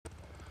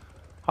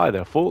Hi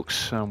there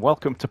folks, and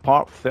welcome to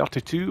part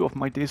 32 of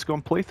my Days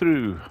Gone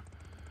playthrough.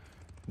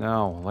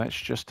 Now, let's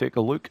just take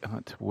a look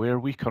at where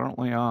we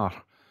currently are.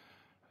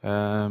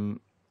 The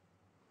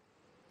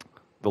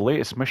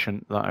latest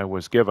mission that I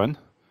was given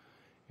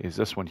is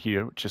this one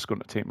here, which is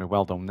going to take me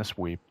well down this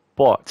way.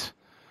 But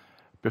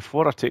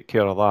before I take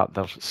care of that,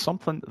 there's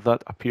something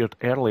that appeared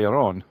earlier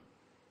on.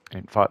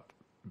 In fact,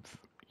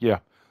 yeah,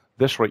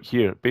 this right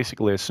here.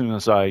 Basically, as soon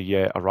as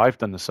I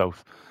arrived in the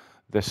south,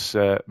 this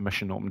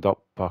mission opened up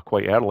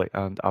quite early,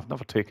 and I've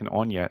never taken it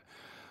on yet.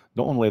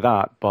 Not only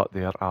that, but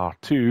there are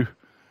two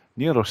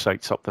Nero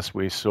sites up this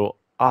way, so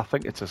I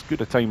think it's as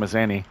good a time as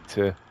any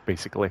to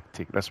basically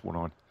take this one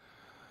on.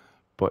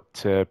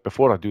 But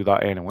before I do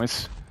that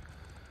anyways,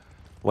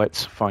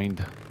 let's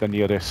find the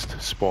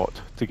nearest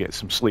spot to get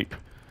some sleep,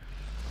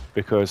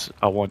 because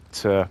I want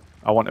to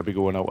be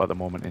going out at the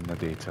moment in the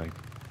daytime.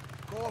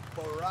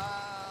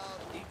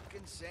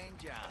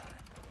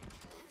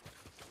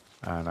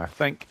 And I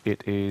think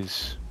it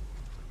is...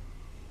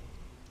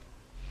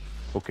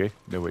 Okay,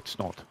 no it's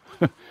not.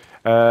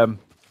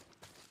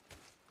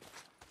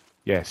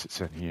 Yes, it's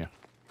in here.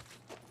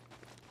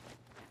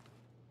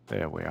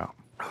 There we are.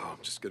 Oh,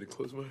 I'm just gonna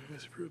close my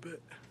eyes for a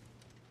bit.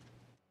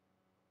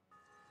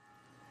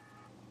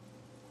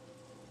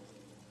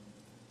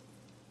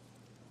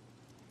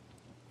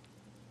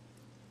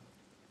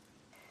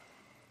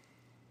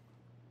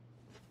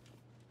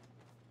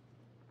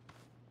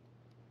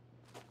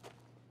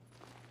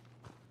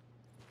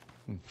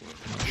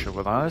 Not sure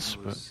what that is,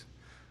 but...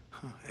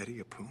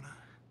 Eddie Apuna?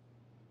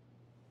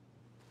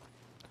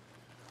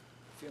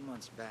 A few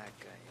months back,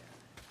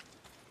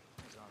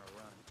 I was on a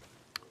run.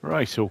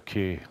 Right,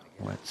 okay.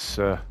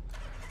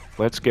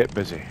 Let's get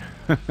busy.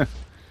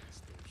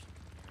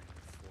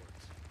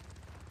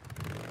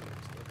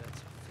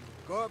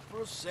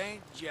 Corporal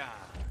St. John.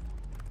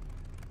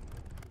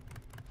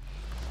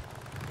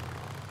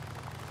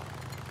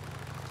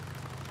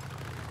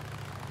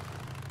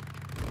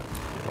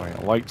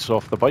 Right, lights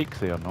off the bike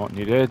there, not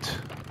needed.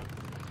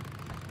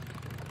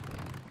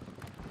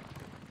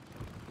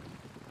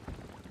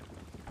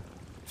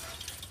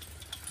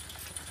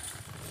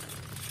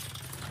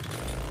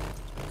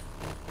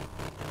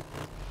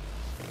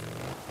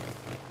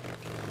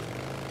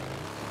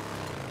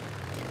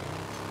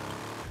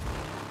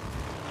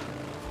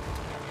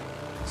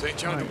 St.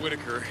 John to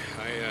Whitaker.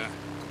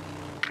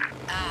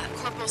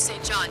 Corporal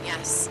St. John,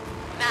 yes.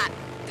 Matt,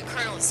 the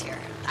colonel is here.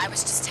 I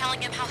was just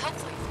telling him how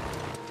helpful you've been.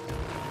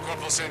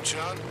 Corporal St.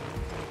 John?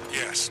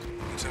 Yes.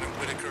 Lieutenant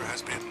Whitaker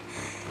has been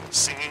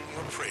singing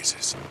your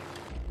praises.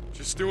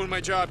 Just doing my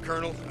job,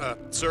 Colonel.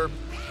 Sir.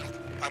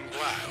 I'm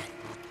glad.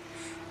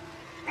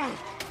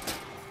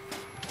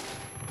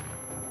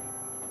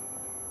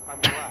 I'm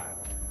glad.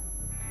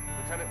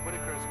 Lieutenant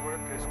Whitaker's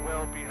work is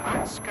well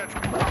behind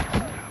schedule.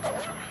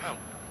 With your help.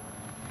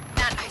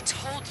 Matt, I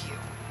told you.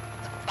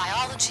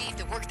 Biology,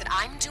 the work that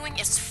I'm doing,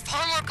 is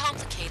far more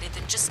complicated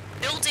than just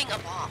building a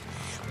bomb.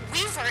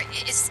 Weaver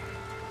is...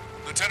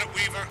 Lieutenant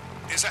Weaver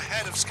is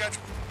ahead of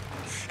schedule.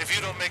 If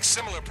you don't make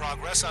similar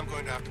progress, I'm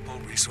going to have to pull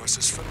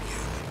resources from you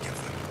and give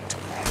them to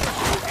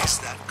me. Is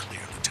that clear,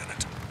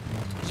 Lieutenant?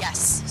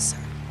 Yes, sir,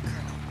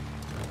 Colonel.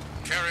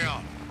 Carry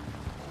on.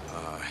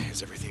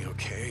 Is everything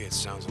okay? It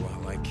sounds a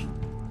lot like...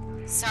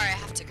 Sorry, I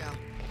have to go.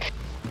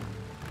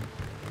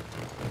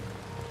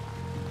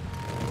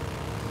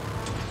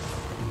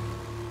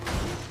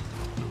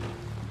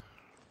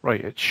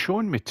 Right, it's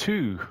showing me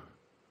two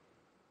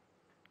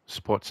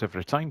spots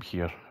every time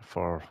here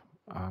for...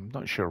 I'm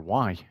not sure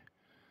why.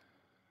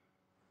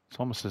 It's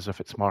almost as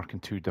if it's marking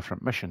two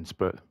different missions,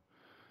 but...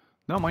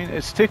 No, mind,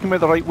 it's taking me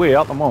the right way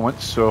at the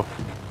moment, so...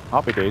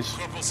 Happy days.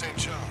 Corporal St.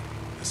 John,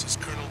 this is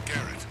Colonel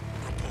Garrett.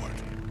 Report.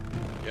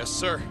 Yes,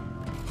 sir.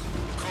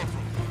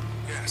 Corporal,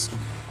 yes.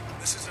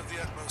 This is of the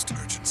utmost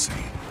urgency.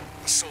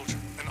 A soldier,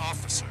 an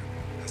officer,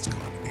 has gone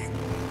AWOL.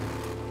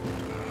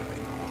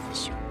 An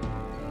officer.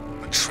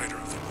 A traitor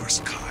of the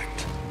worst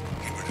kind.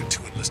 He murdered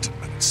 2 enlisted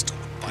men and stole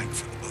a bike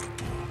from the motor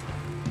pool.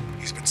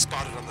 He's been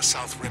spotted on the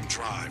South Rim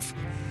Drive.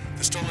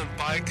 The stolen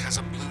bike has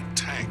a blue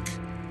tank.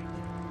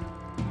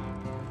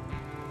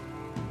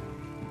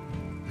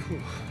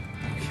 Okay.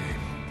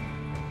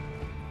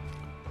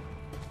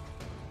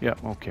 Yeah,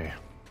 okay.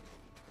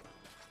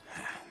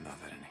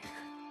 Nothing in here.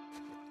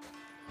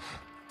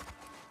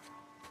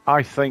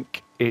 I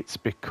think it's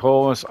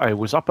because I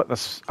was up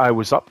this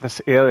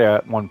area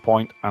at one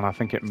point, and I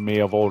think it may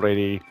have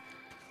already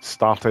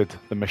started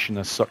the mission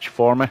as such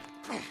for me.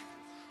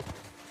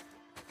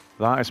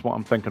 That is what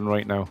I'm thinking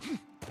right now,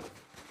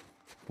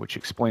 which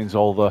explains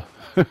all the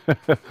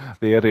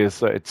the areas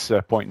that it's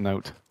pointing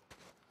out,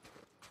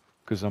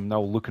 because I'm now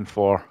looking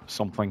for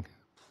something.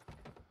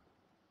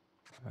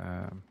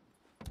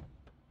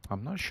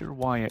 I'm not sure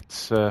why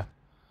it's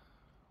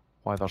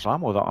why there's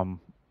ammo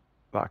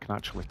that I can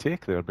actually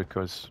take there,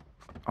 because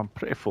I'm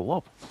pretty full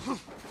up.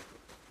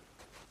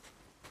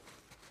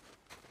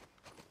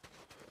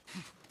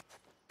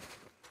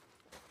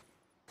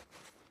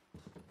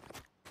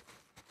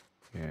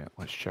 Yeah,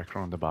 let's check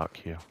around the back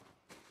here.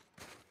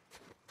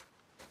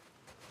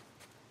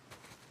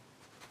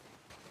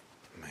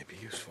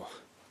 useful.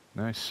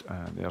 Nice.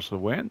 And there's the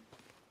way in.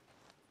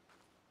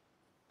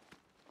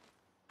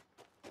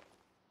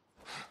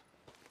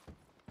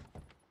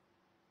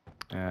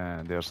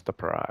 And there's the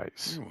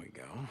prize. Here we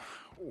go.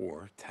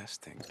 Ore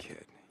testing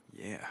kit.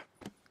 Yeah.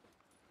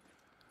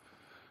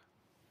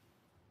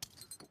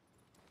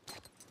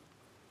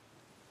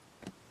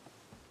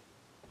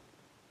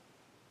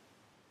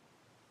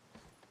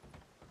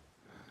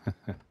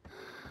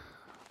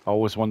 I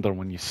always wonder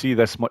when you see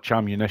this much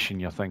ammunition,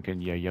 you're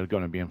thinking, yeah, you're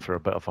going to be in for a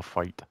bit of a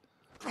fight.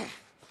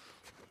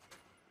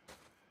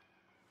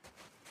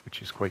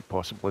 Which is quite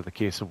possibly the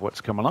case of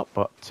what's coming up,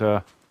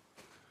 but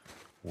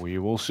we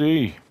will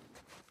see.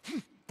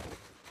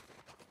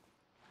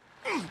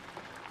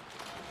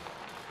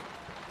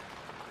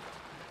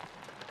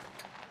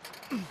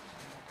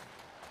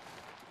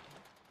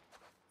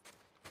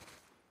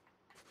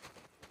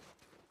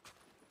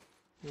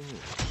 Who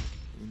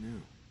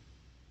knew?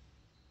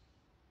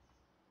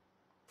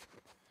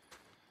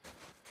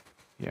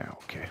 Yeah,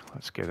 okay,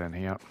 let's get in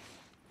here.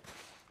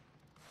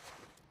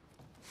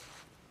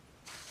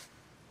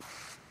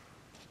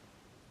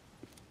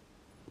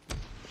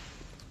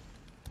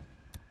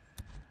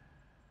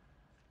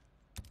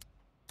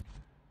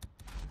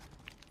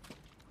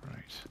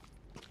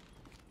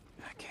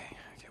 Okay.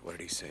 What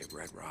did he say?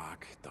 Red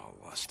rock, dull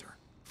luster.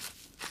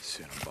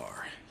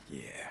 Cinnabar.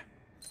 Yeah.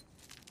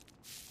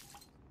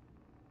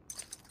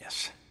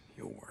 Yes,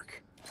 you'll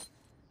work.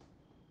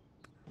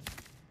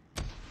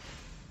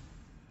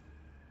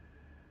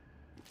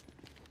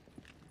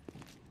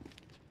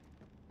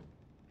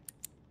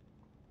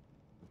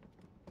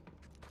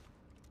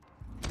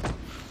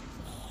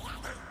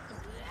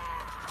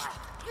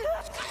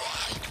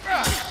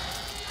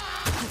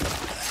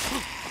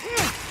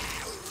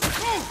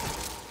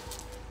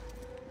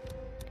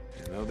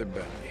 Another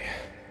belly.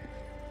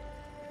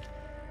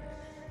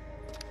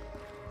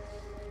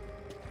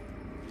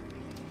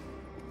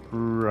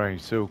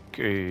 Right,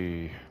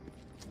 okay.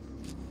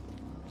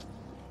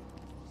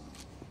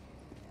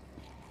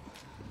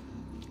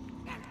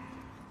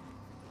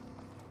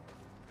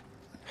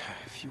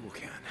 Fuel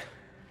can.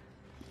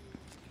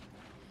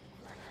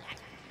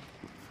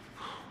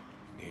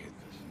 Needed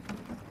this.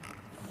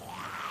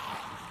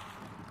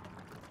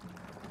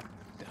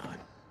 Done.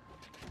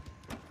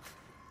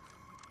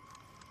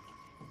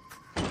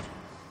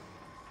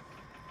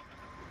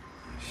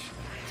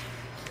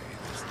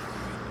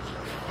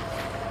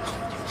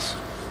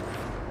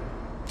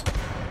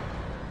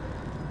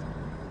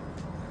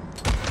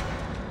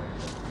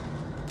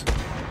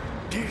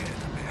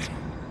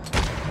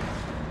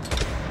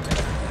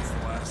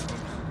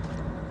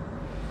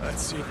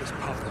 Let's see if it's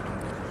popping.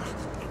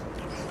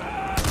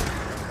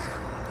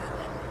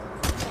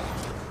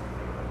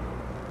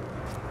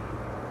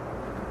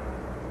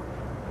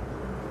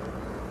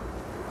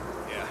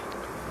 Yeah,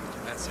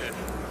 that's it.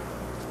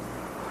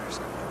 Fire's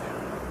going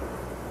down.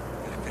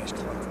 Gotta finish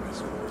collecting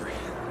this ore.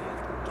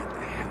 Get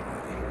the hell out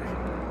of here.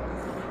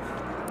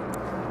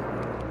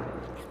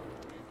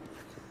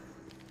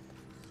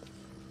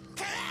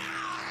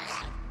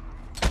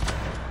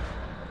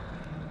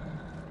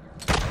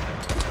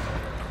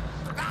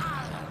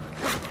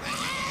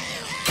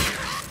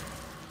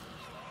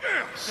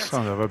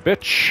 Son of a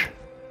bitch.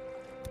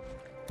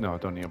 No, I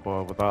don't need to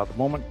bother with that at the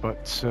moment,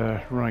 but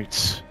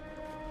right.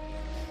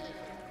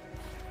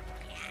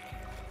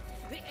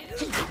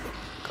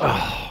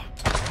 Ah.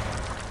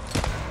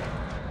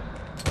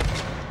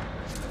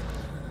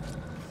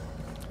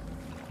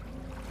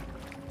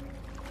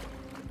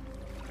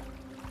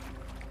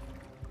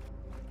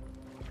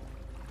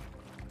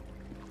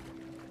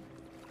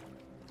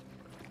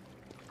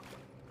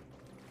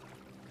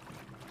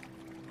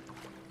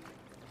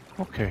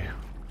 Okay,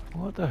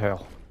 what the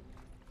hell?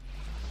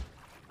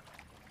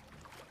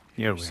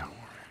 Here we are.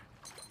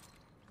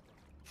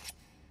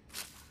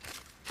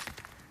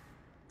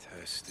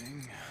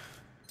 Testing.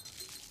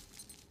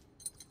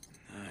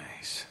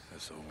 Nice.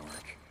 This'll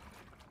work.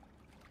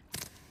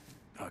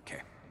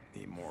 Okay.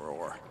 Need more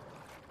ore.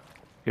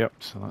 Yep,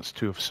 so that's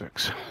 2 of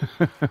 6.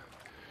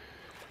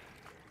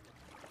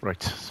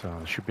 Right, so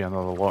there should be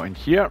another lot in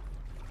here.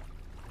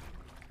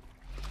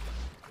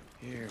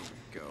 Here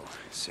we go.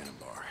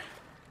 Cinnabar.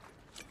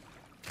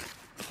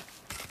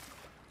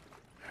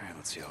 Alright,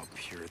 let's see how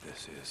pure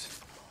this is.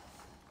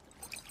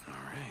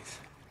 Alright.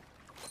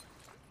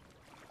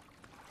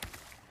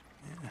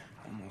 Yeah,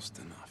 almost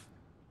enough.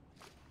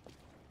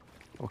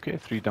 Okay,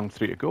 3 down,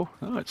 3 to go.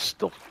 Oh, it's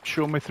still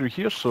showing me through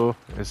here, so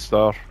is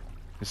there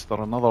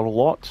another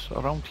lot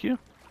around here?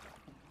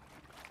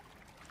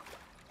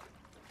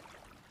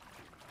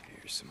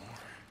 Here's some more.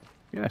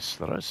 Yes,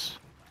 there is.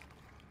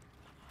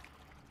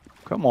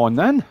 Come on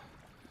then.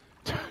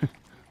 Come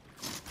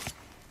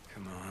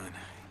on.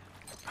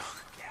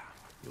 Oh, yeah,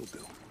 you'll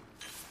do.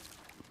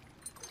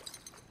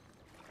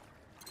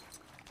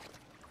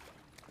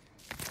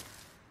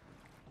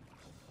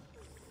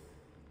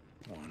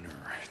 One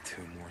or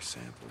 2 more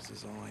samples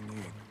is all I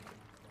need.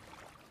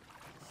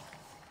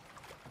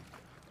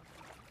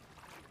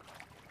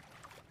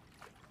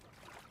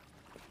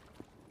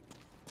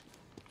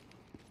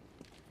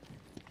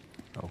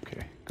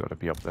 got to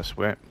be up this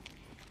way.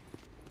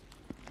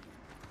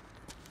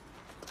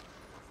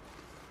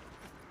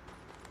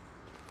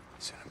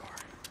 Cinnabar.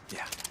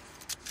 Yeah.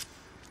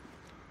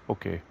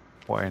 Okay,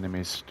 what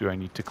enemies do I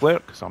need to clear?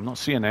 Because I'm not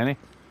seeing any.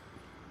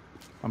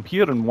 I'm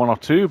hearing one or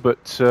two,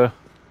 but...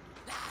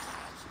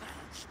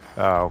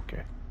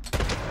 okay.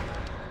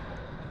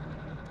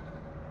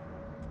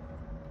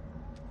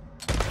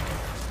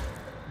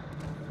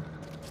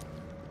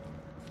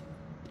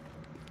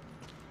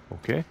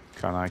 Okay,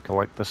 can I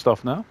collect the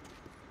stuff now?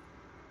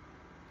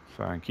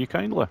 Thank you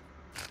kindly.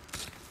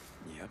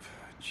 Yep,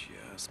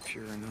 just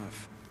pure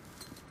enough.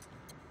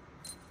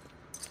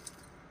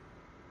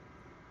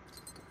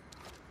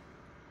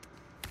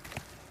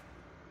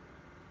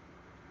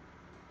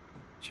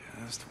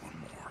 Just one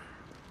more.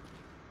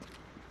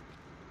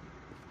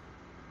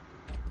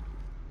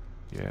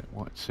 Yeah,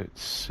 what's it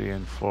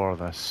saying for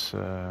this?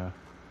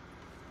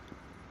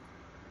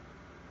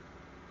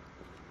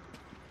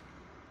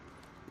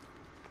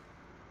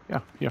 Yeah,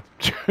 here.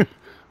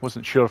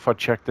 Wasn't sure if I'd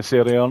checked this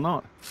area or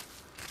not.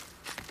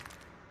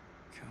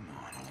 Come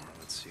on, Or,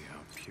 let's see how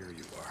pure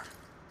you are.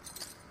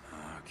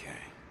 Okay,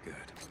 good.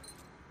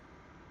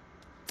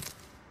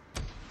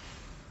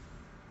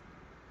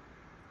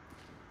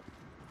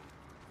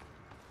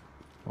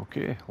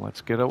 Okay,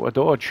 let's get out of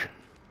Dodge.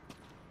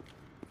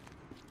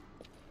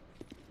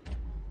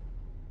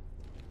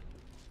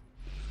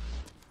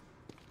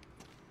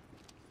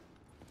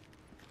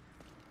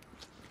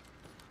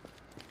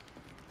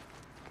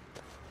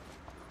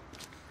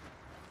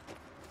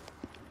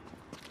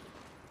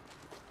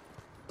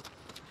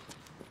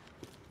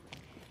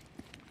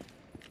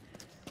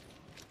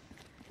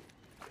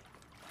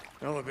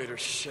 Elevator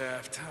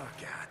shaft. Oh,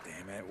 god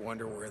damn it.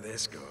 Wonder where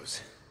this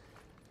goes.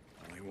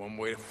 Only one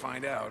way to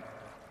find out.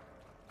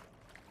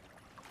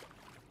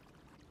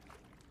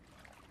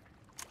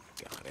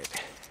 Got it.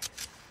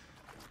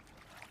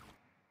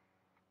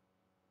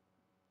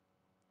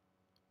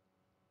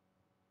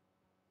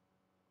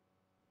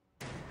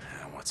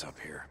 What's up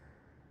here?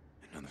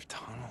 Another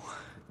tunnel?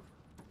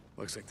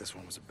 Looks like this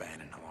one was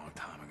abandoned a long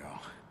time ago.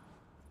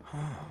 Huh,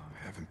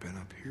 haven't been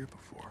up here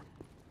before.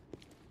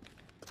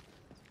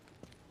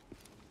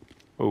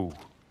 Oh.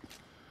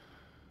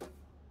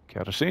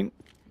 Kerosene.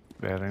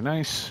 Very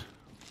nice.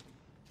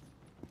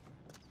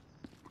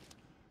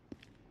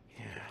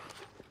 Yeah.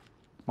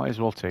 Might as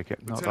well take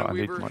it. Not that I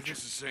need Weaver, much. this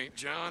is St.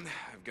 John.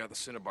 I've got the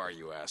Cinnabar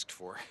you asked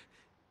for.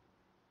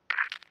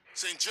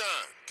 St.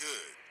 John,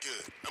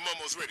 good. I'm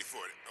almost ready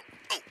for it.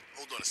 Oh,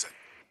 hold on a sec.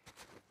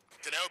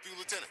 Can I help you,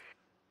 Lieutenant?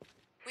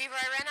 Weaver,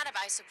 I ran out of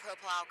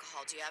isopropyl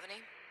alcohol. Do you have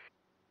any?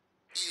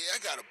 Yeah, I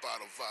got a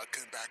bottle of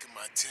vodka back in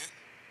my tent.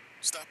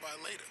 Stop by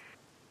later.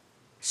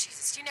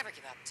 Jesus, you never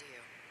give up, do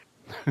you?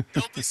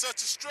 Don't be such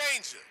a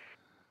stranger.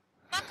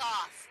 Fuck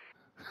off.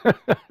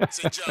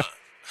 St. John.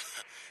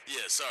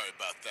 Yeah, sorry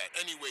about that.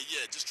 Anyway,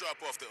 yeah, just drop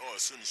off the ore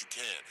as soon as you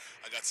can.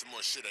 I got some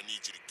more shit I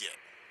need you to get.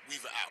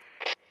 Weaver out.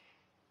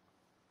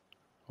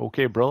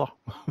 Okay, brother.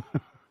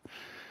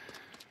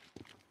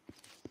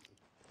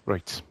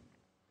 Right.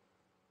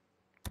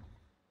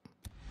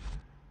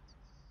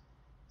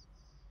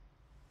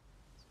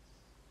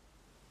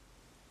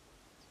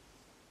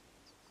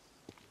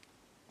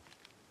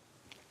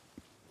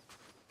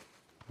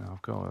 Now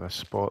I've got a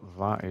spot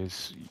that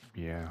is,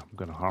 yeah, I'm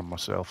going to harm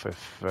myself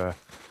if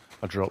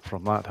I drop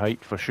from that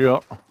height for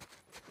sure.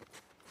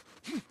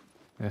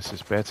 This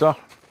is better.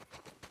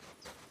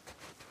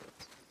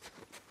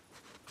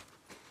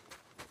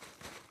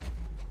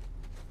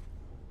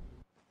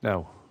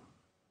 Now,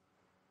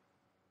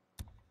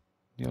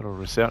 near a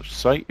research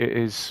site, it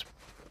is,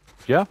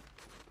 yeah,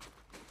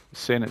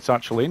 it's saying it's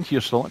actually in here,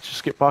 so let's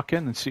just get back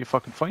in and see if I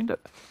can find it.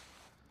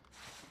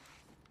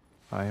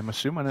 I am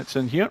assuming it's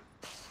in here.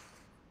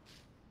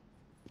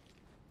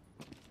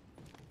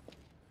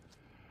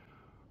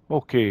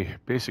 Okay,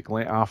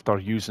 basically after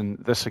using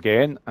this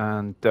again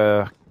and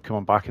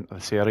coming back into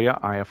this area,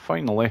 I have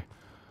finally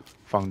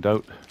found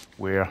out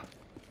where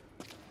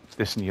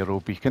this Nero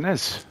beacon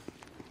is.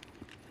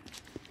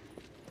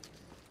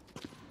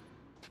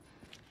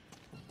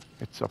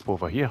 It's up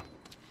over here.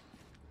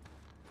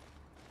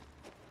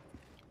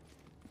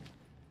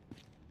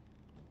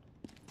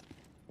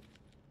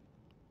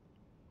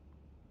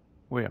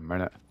 Wait a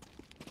minute.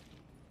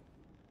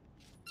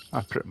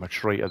 I'm pretty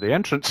much right at the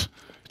entrance.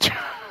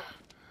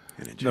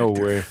 No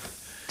way.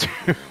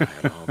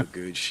 Had all the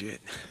good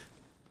shit.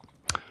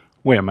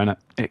 Wait a minute.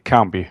 It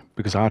can't be,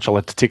 because I actually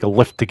had to take a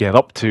lift to get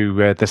up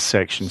to this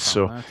section,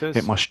 so that is.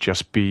 it must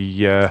just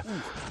be a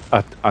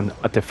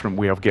different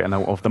way of getting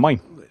out of the mine.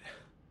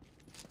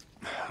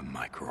 A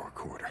micro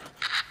recorder.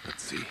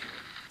 Let's see.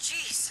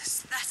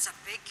 Jesus, that's a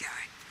big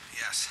guy.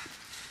 Yes.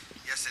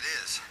 Yes, it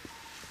is.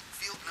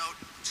 Field note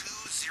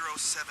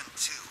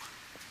 2072.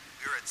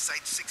 We're at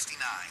Site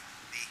 69.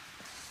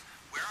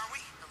 Where are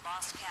we? The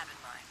Lost Cabin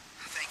Mine.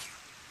 Thank you.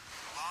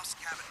 Lost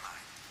Cabin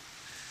Mine.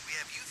 We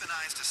have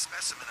euthanized a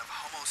specimen of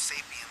Homo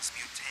sapiens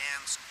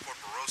mutans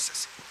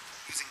corporosus.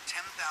 using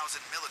 10,000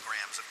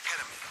 milligrams of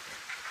ketamine.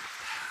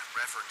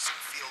 Referencing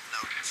field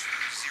note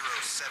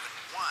 2071,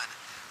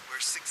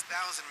 where 6,000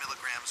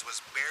 milligrams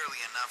was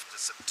barely enough to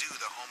subdue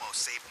the Homo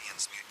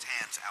sapiens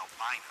mutans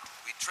albino.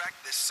 We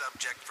tracked this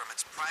subject from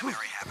its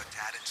primary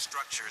habitat and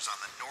structures on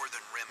the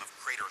northern rim of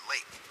Crater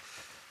Lake,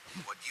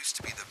 what used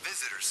to be the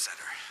visitor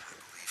center, I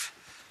believe,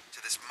 to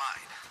this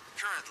mine.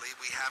 Currently,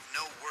 we have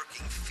no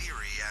working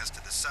theory as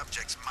to the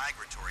subject's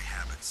migratory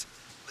habits,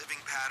 living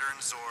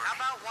patterns, or... How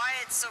about why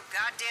it's so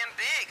goddamn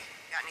big?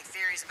 Got any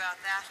theories about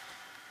that?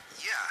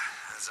 Yeah,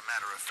 as a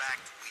matter of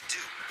fact, we do.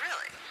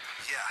 Really?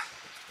 Yeah.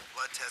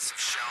 Blood tests have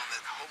shown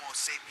that Homo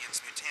sapiens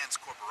mutans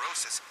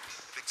corporosus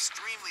have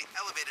extremely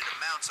elevated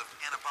amounts of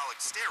anabolic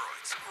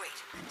steroids. Wait,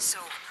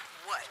 so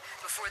what?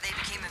 Before they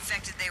became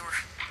infected, they were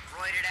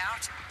roided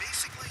out?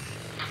 Basically,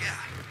 yeah.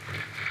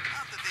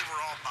 Not that they were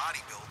all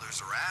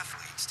bodybuilders or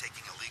athletes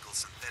taking illegal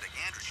synthetic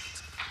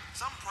androgens.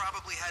 Some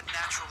probably had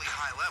naturally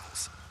high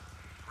levels.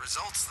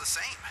 Results the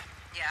same.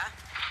 Yeah?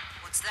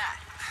 What's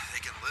that? They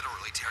can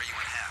literally tear you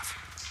in half.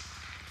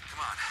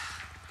 Come on,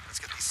 let's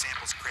get these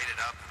samples crated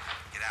up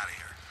and get out of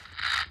here.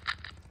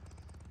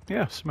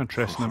 Yeah, some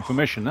interesting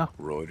information there.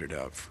 Roided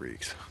out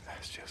freaks.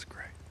 That's just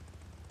great.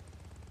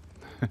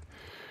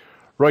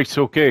 Right,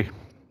 okay.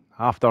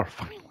 After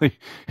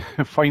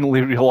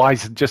finally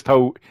realising just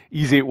how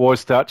easy it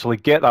was to actually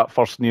get that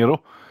first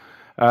Nero,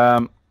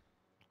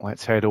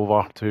 let's head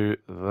over to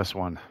this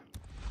one.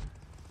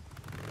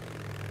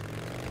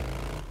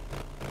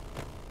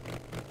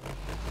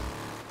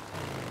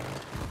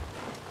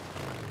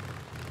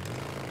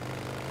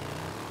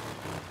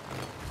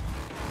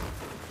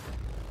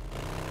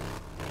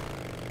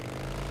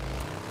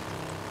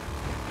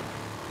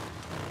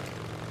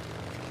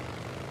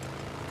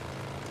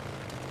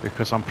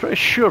 Because I'm pretty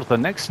sure the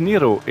next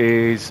Nero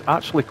is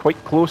actually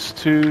quite close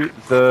to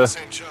the...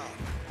 St. John.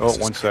 Oh,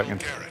 1 second.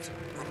 Garrett,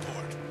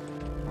 report.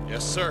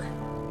 Yes, sir.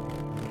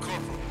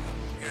 Corporal,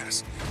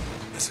 yes.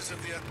 This is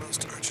of the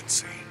utmost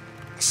urgency.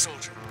 A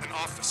soldier, an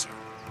officer,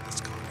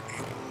 has gone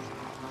AWOL.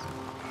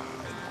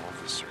 An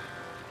officer.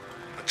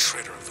 A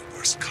traitor of the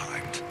worst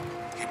kind.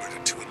 He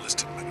murdered 2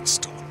 enlisted men and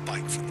stole a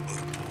bike from the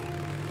motor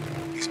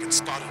pool. He's been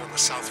spotted on the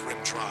South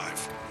Rim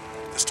Drive.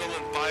 The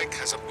stolen bike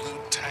has a blue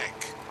tank.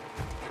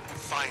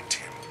 Find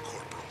him,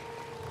 Corporal.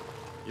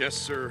 Yes,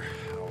 sir.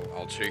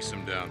 I'll chase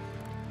him down.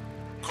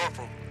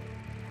 Corporal,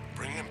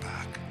 bring him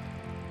back.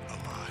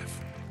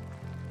 Alive.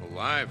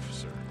 Alive,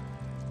 sir.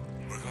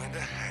 We're going to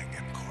hang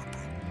him,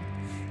 Corporal.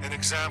 An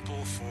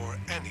example for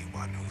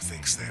anyone who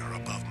thinks they are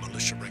above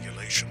militia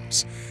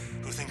regulations,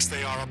 who thinks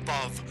they are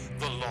above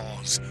the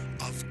laws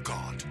of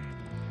God.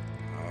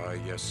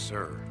 Yes,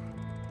 sir.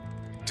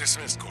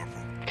 Dismissed,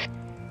 Corporal.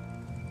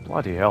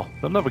 Bloody hell,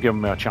 they're never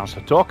giving me a chance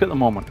to talk at the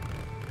moment.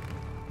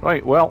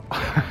 Right, well,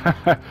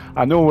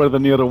 I know where the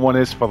Nero one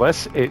is for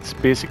this. It's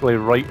basically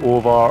right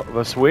over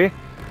this way.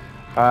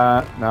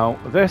 Now,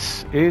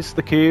 this is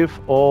the cave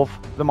of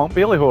the Mount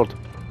Bailey Horde.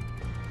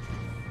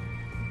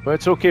 But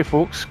it's okay,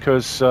 folks,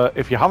 because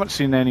if you haven't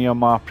seen any of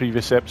my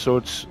previous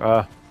episodes,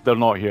 they're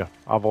not here.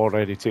 I've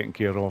already taken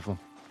care of them.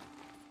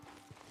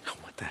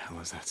 What the hell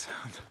is that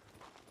sound?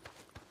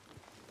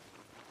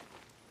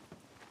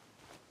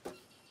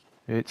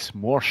 It's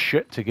more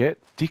shit to get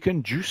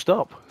Deacon juiced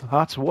up.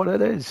 That's what it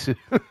is.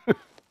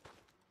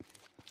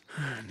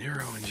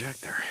 Nero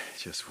injector.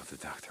 Just what the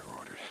doctor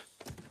ordered.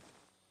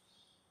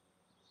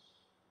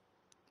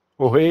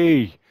 Oh,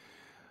 hey.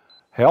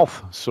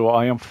 Health. So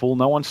I am full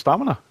now on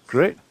stamina.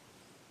 Great.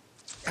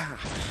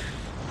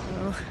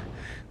 Well,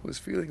 was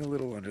feeling a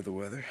little under the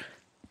weather.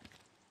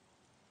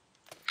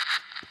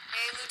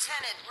 Hey,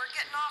 Lieutenant, we're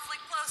getting awfully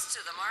close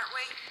to them, aren't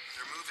we?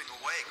 They're moving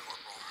away,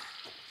 Corporal.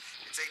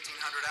 It's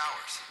 1800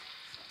 hours.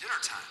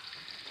 Dinner time.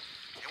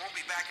 They won't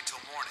be back until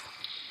morning.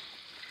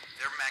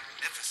 They're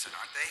magnificent,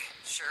 aren't they?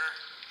 Sure,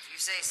 if you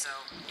say so.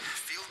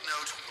 Field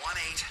note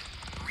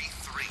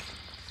 1833.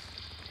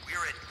 We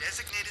are at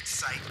designated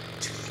site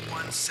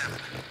 217,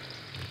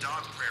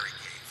 Dog Prairie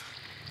Cave.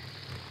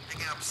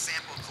 Picking up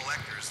sample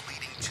collectors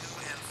leading to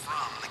and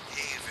from the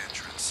cave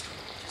entrance.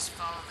 Just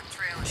follow the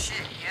trail of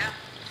shit, yeah?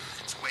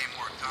 It's way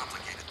more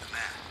complicated than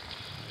that.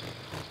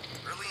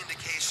 Early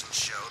indications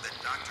show that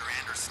Dr.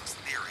 Anderson's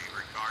theory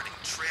regarding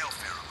trail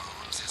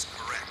pheromones is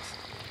correct.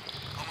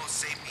 Homo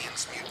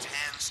sapiens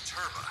mutans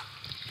turba,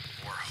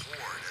 or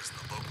horde as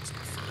the locals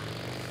prefer,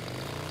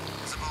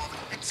 has evolved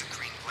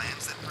exocrine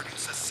glands that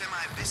produce a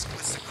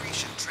semi-viscous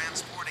secretion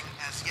transporting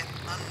as yet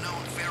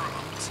unknown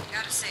pheromones.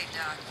 Gotta say,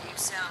 Doc, you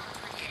sound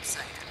pretty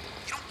excited.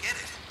 You don't get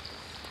it.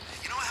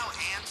 You know how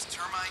ants,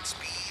 termites,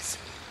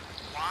 bees,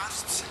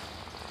 wasps,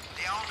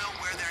 they all know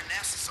where their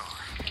nests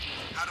are,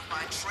 how to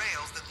find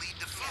trails that lead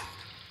to food.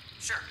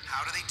 Sure,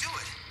 how do they do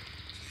it?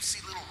 Do you see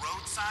little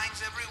road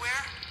signs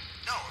everywhere?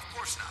 No, of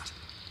course not.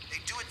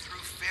 They do it through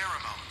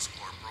pheromones,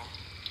 Corporal.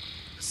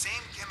 The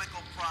same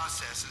chemical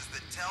processes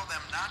that tell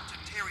them not to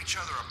tear each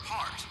other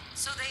apart.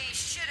 So they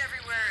shit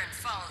everywhere and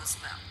follow the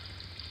smell.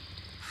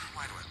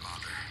 Why do I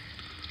bother?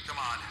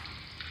 Come on,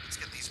 let's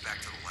get these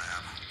back to the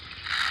lab.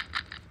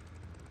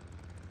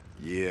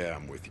 Yeah,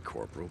 I'm with you,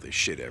 Corporal. There's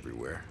shit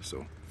everywhere,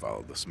 so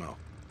follow the smell.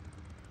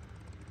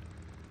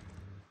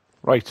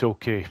 Right,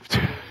 okay.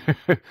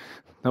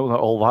 Now that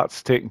all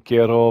that's taken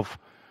care of,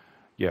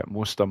 yeah,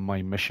 most of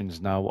my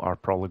missions now are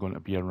probably going to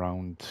be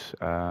around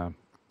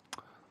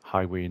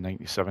Highway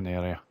 97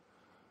 area.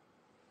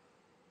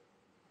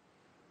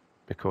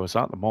 Because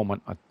at the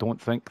moment, I don't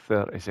think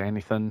there is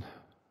anything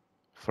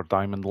for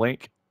Diamond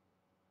Lake,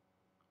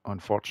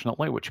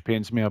 unfortunately, which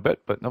pains me a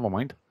bit, but never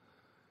mind.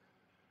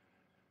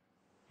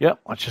 Yeah,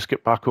 let's just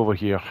get back over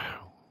here.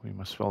 We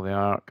must fill the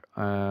arc,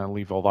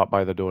 leave all that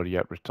by the door,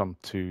 yet return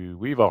to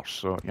Weaver.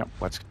 So, yeah,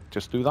 let's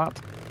just do that.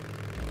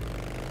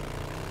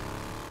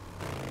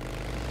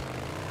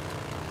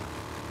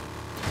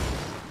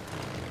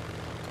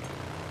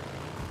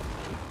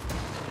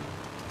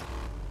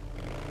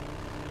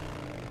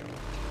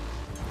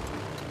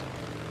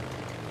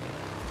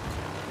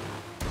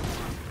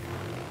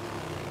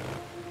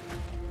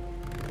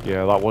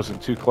 Yeah, that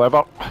wasn't too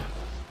clever.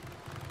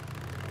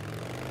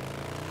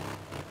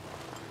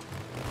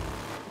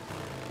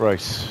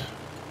 Right.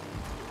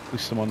 At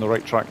least I'm on the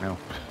right track now.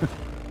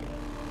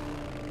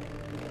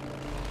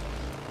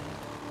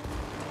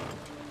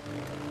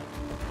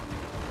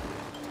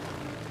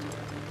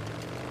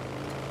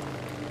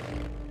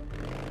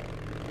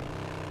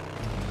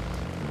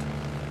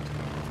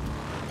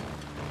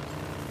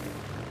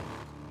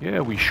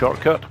 Yeah, we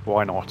shortcut.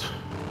 Why not?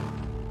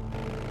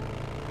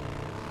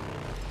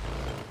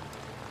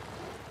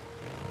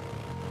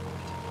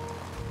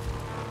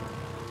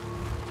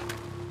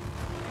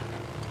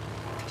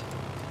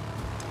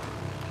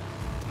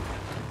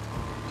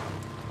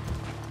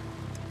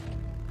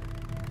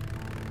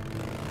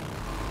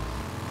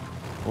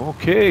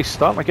 Okay,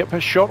 starting to get a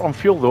bit short on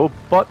fuel though,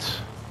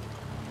 but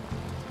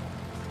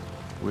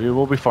we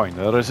will be fine.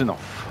 There is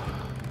enough.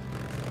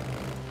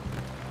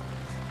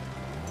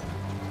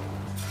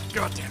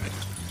 God damn it.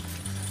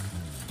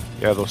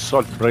 Yeah, those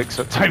sudden brakes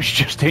at times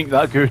just ain't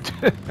that good.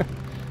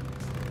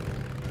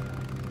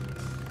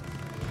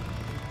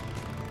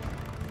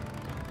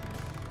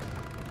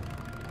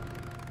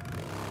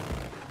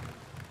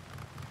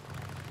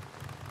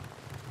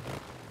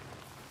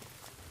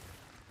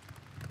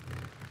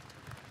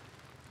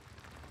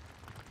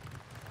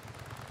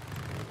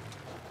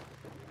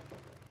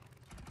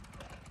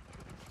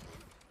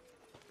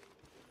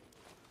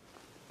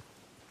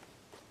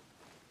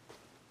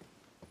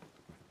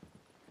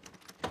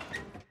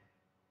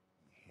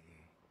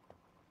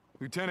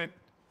 Lieutenant.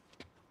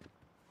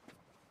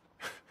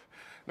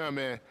 Nah,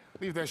 man,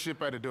 leave that shit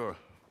by the door.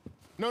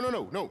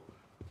 No.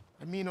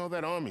 I mean all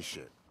that army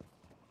shit.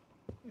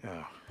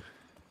 Oh.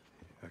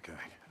 Okay.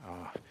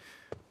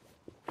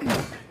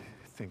 I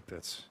think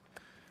that's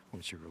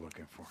what you were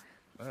looking for.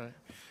 All right.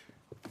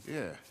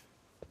 Yeah,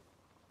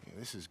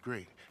 this is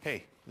great.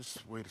 Hey, just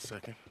wait a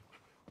second.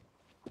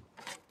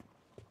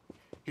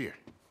 Here.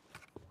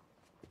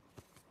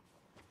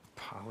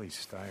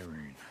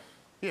 Polystyrene.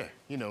 Yeah,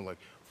 you know, like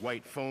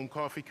white foam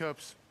coffee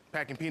cups,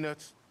 packing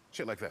peanuts,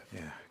 shit like that.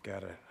 Yeah,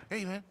 got it.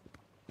 Hey, man.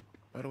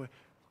 By the way,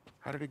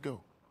 how did it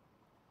go?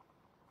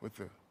 With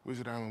the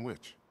Wizard Island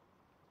Witch?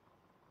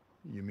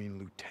 You mean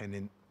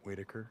Lieutenant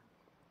Whitaker?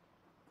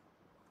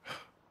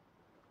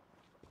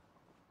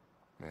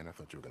 Man, I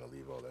thought you were gonna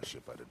leave all that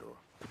shit by the door.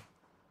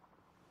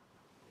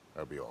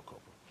 That'll be all,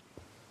 Corporal.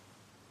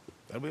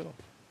 That'll be all.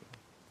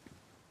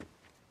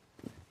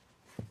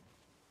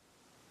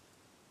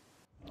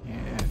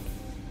 Yeah,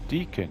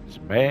 Deacon's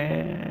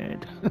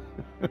mad.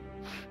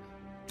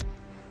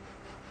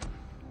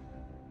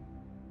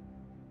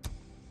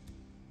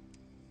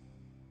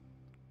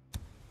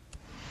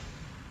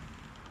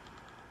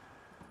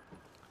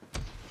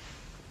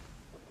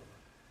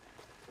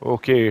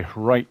 Okay,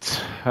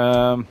 right.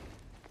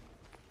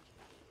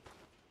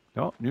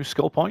 No, new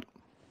skill point.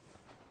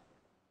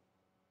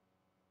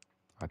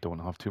 I don't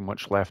have too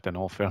much left in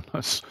all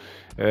fairness.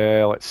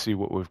 Let's see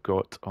what we've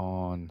got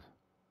on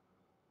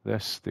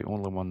this. The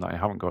only one that I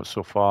haven't got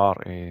so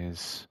far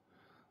is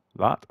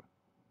that.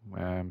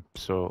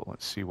 So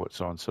let's see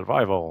what's on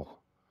survival.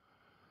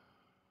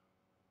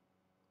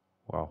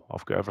 Wow,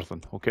 I've got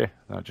everything. Okay,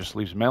 that just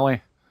leaves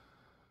melee.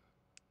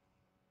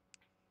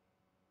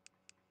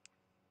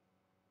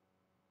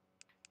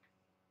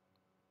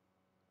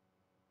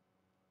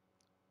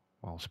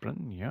 While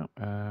sprinting,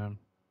 yeah.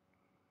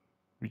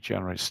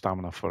 Regenerate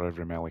stamina for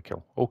every melee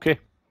kill. Okay,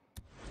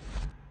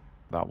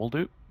 that will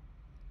do.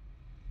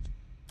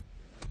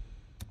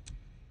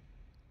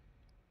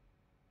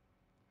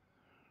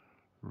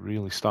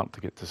 Really starting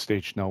to get to the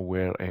stage now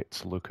where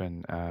it's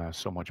looking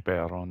so much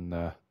better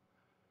on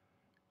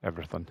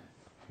everything.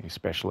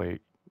 Especially,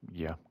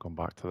 yeah, going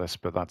back to this,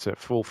 but that's it.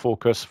 Full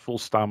focus, full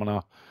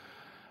stamina,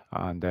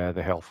 and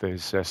the health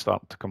is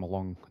starting to come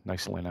along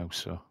nicely now,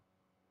 so.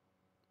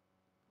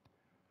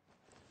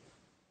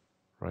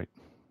 Right,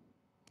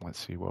 let's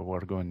see where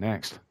we're going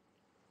next.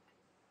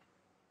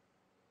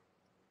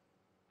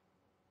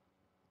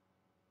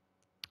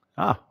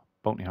 Ah,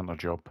 bounty hunter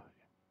job.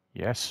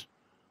 Yes,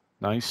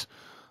 nice.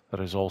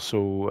 There is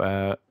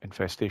also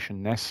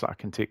infestation nests that I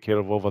can take care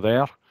of over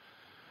there.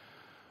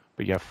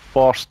 But yeah,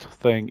 first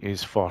thing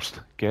is first.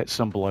 Get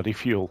some bloody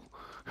fuel.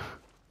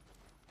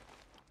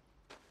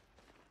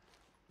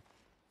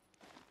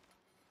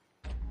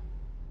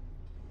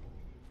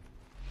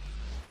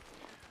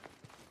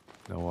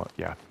 You know what?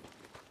 Yeah.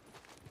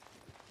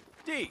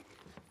 Deke,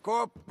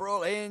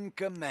 Corporal in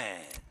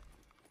command.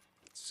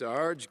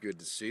 Sarge, good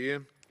to see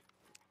you.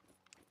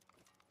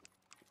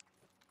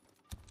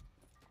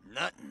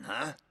 Nothing,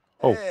 huh?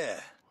 Oh,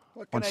 Yeah.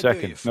 What can one I do you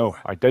second. for? No,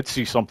 I did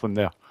see something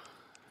there.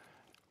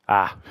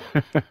 Ah,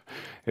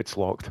 it's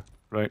locked.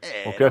 Right,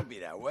 Hey, okay. don't be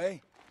that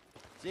way.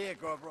 See ya,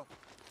 Corporal.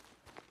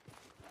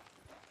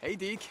 Hey,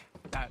 Deke.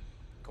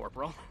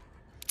 Corporal.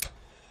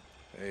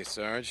 Hey,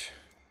 Sarge.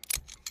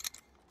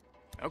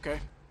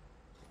 Okay.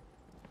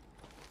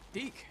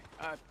 Deke,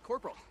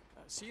 Corporal.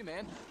 See you,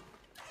 man.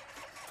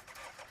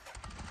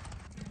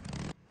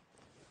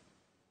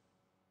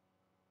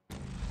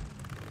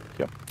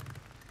 Yep.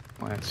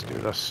 Let's do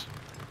this.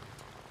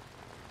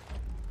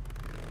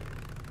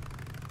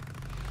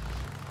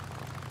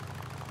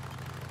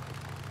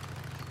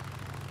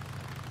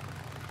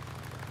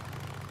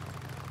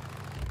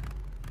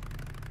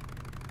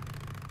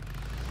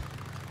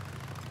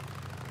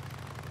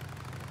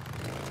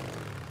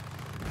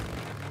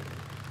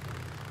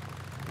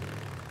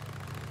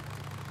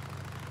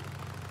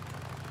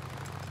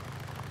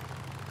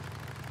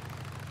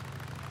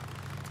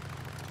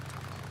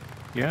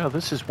 Yeah,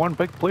 this is one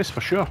big place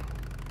for sure.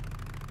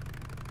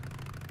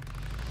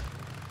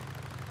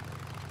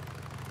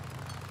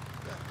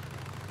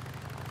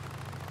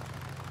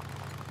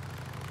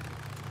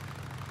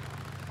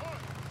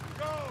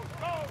 Go,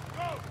 go,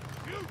 go!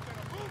 You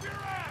gonna move your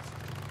ass!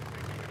 Think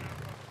you're gonna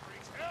outrun the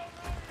freaks? Hell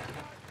no, you're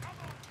not. Come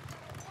on,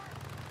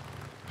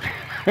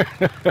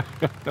 you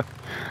gotta work!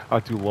 I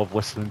do love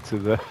listening to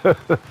the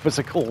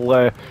physical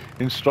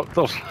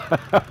instructors.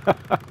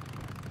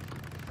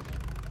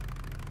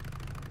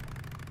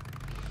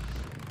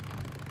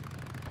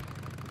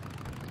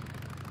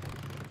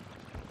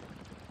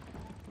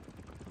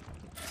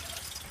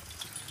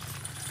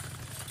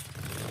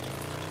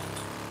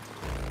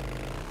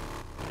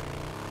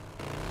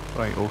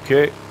 Right,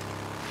 okay.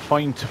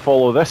 Fine to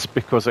follow this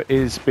because it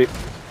is bit.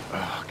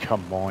 Oh,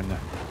 come on.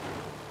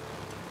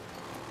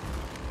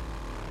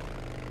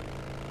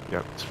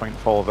 Yeah, it's fine to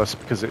follow this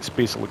because it's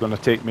basically going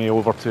to take me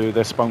over to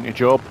this bounty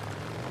job.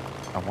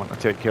 I want to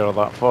take care of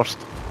that first.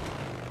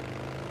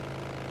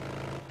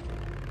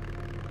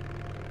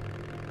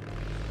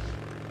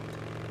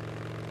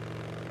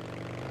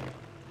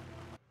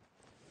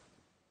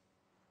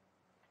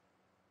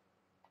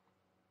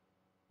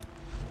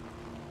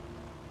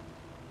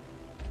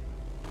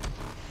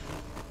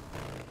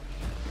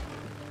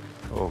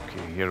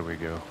 Okay, here we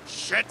go.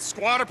 Shit,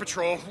 squatter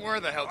patrol. Where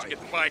the hell did you get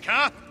the bike,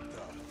 huh?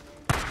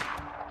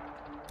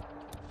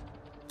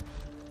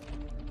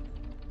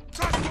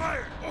 Shots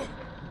fired!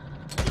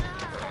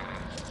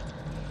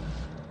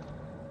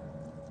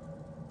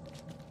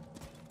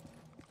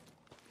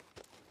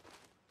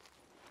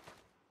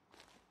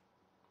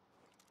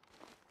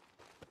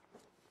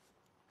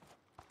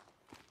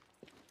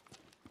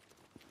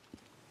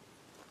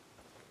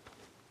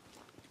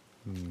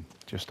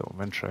 Just out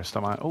of interest,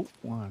 am I? Oh,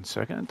 1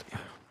 second.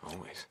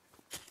 Always.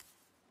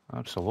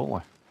 Absolutely.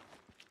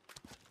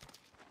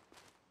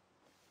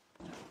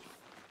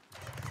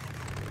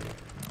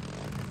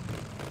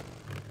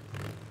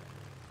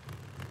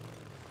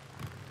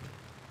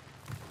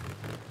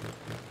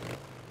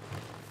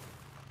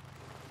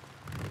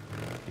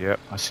 Yep,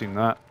 I seen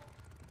that.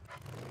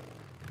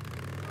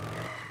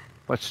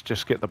 Let's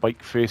just get the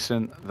bike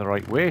facing the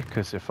right way,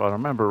 because if I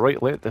remember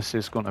rightly, this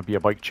is going to be a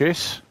bike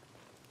chase.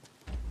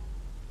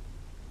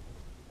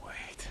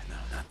 Wait, no,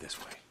 not this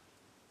way.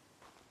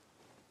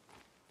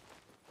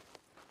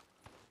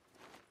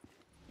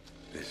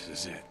 This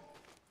is it.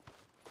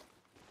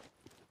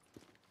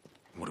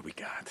 What do we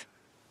got?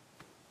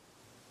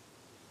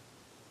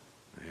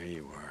 There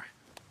you are.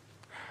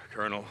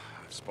 Colonel,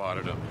 I've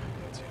spotted him.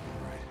 That's him,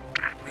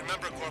 right.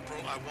 Remember,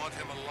 Corporal, I want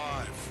him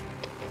alive.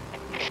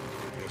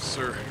 Yes,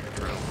 sir.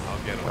 Colonel, I'll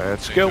get him.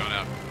 Let's Take go. on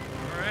out.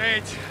 All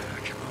right.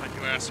 Come on,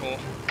 you asshole.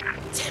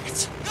 Damn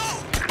it!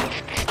 No!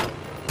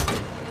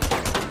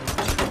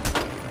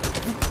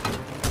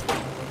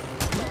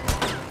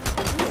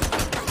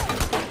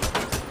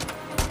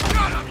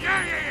 Got him!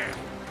 Yeah, yeah,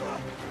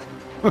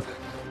 yeah!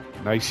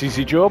 Nice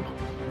easy job.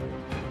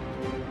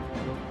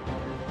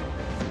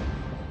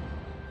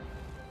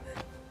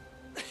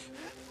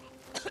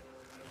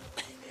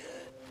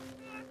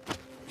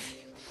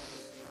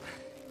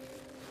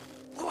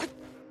 What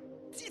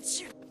did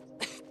you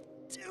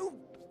do?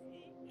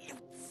 You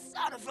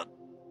son of a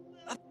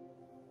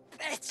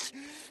bitch!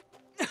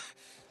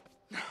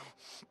 No.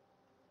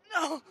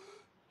 No!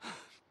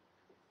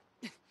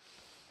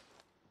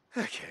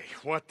 Okay,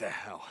 what the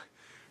hell?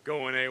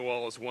 Going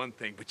AWOL is one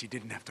thing, but you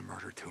didn't have to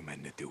murder 2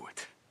 men to do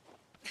it.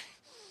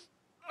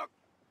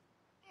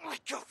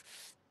 Let go.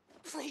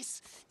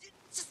 Please.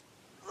 Just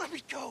let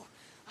me go.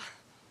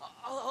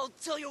 I'll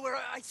tell you where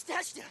I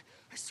stashed it.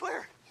 I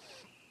swear.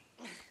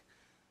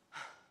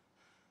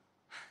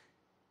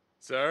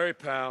 Sorry,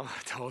 pal.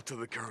 Told to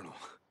the colonel.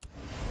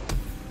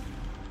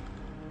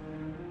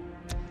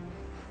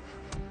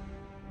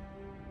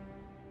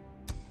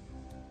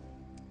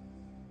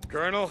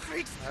 Colonel,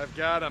 I've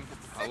got him.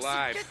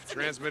 Alive.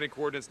 Transmitting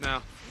coordinates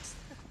now.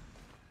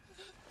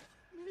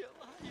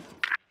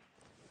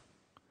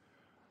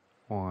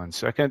 One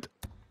second.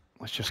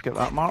 Let's just get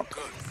that marked.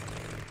 Good.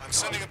 I'm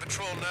sending a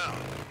patrol now.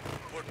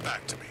 Report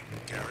back to me.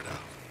 Garrett out.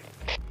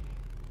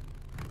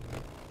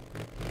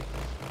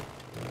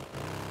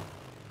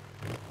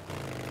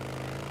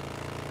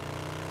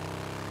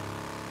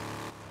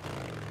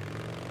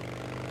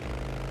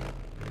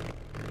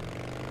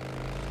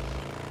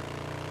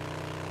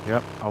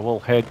 Yep, I will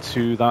head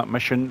to that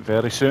mission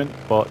very soon,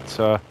 but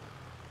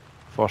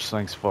first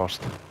things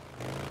first.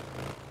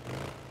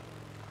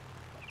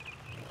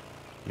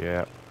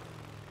 Yeah.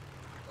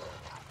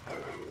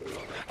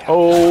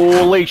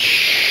 Holy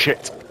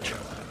shit!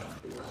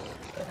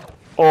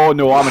 Oh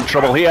no, I'm in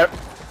trouble here.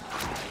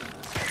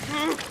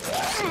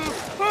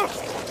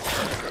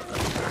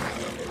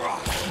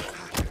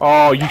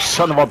 Oh, you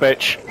son of a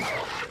bitch.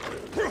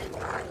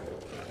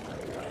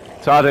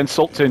 To add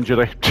insult to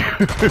injury.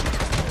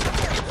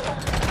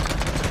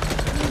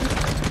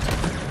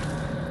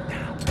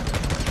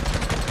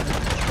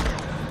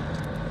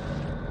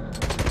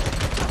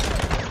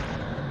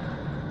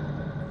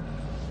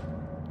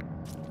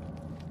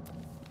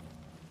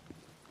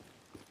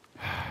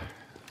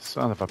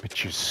 Son of a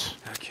bitches.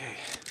 Okay.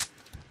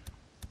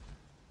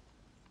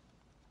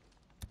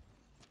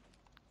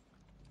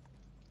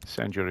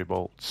 Incendiary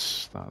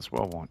bolts, that's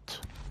what I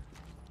want.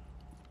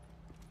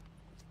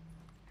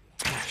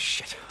 Ah,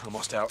 shit,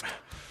 almost out.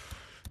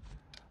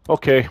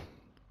 Okay.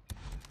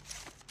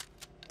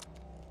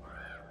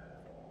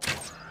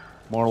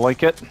 More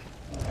like it.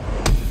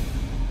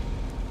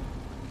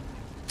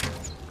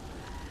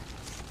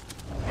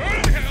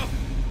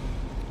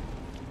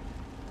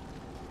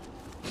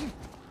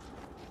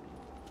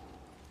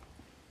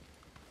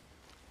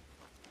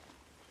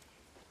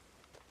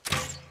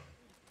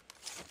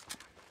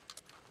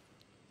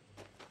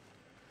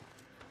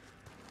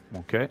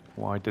 Okay,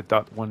 why did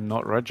that one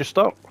not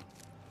register?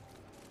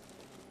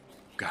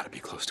 Gotta be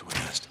close to a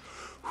nest.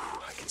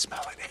 Whew, I can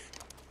smell it.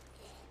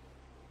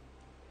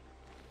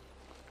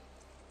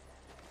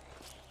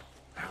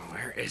 Now,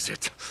 where is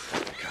it?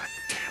 God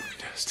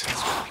damn nest.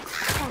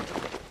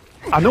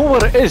 I know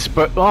where it is,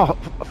 but oh,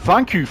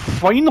 thank you,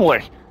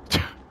 finally!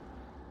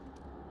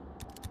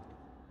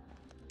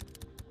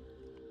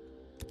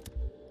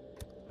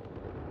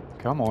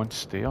 Come on,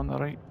 stay on the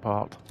right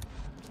part.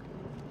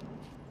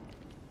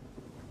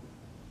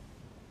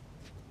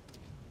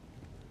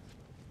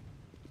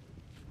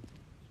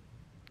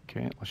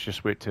 Okay, let's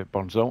just wait till it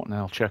burns out and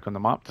I'll check on the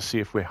map to see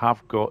if we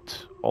have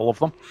got all of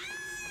them.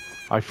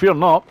 I fear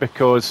not,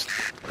 because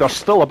they're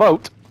still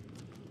about.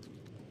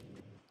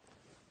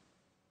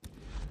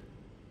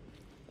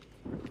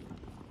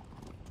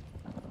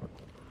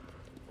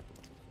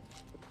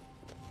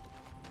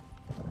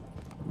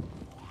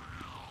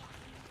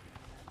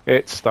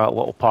 It's that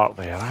little part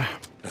there, eh?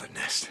 Another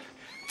nest.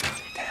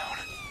 Down.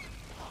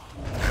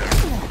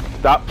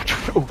 That,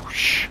 oh,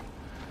 shh.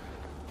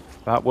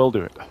 That will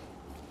do it.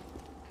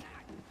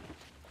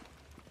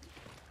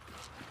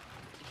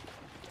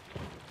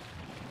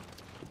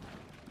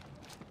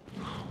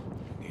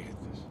 Needed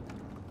this.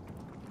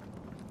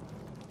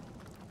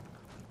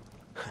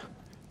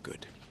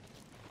 Good.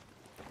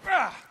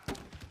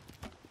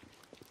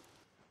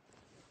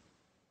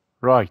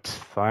 Right,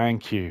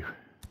 thank you.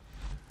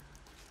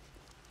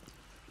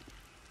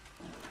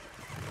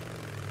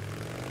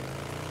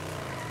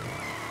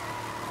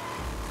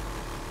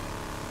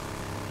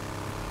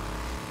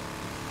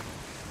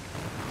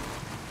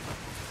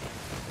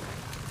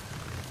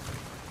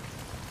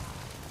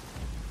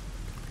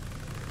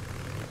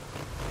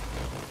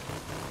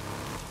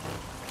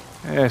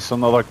 Yes,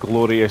 another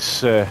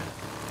glorious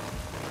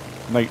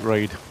night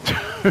ride.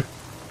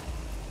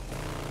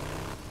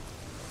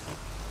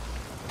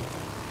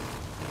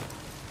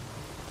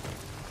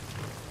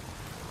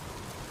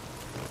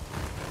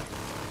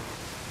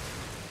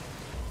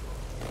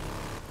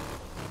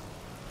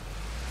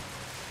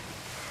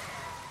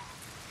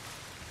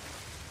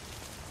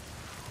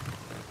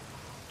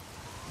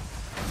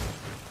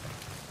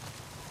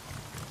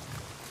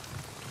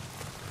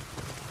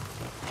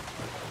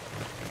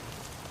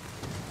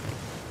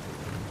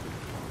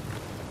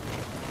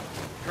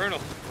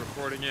 Colonel,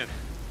 reporting in.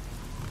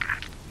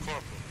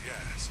 Corporal,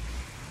 yes.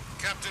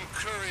 Captain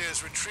Curry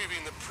is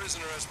retrieving the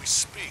prisoner as we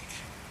speak.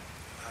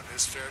 He'll have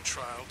his fair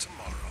trial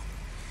tomorrow.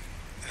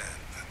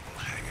 And then we'll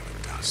hang him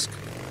at dusk.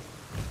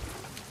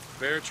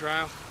 Fair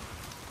trial?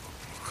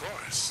 Of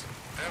course.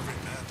 Every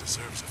man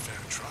deserves a fair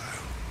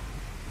trial.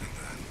 And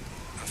then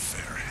a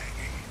fair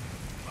hanging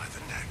by the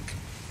neck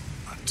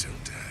until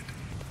dead.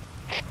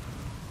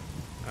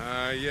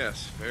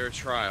 Yes, fair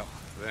trial.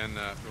 Then,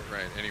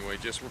 right, anyway,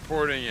 just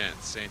reporting in.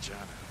 St. John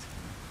out.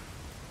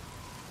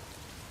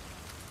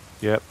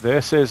 Yep,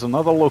 this is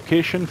another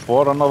location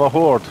for another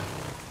horde.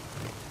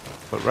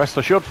 But rest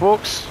assured,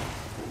 folks,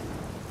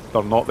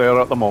 they're not there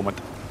at the moment.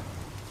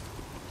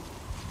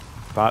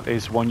 That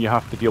is one you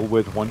have to deal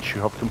with once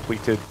you have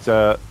completed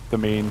the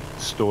main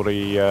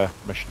story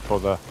mission for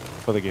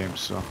the game.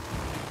 So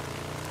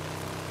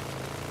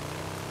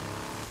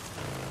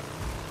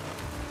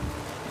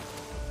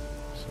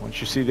once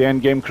you see the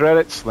end game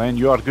credits, then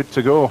you are good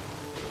to go.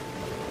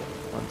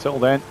 Until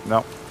then,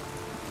 no.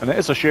 And it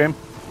is a shame.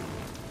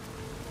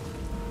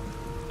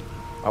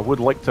 I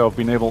would like to have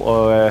been able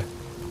to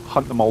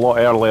hunt them a lot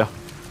earlier.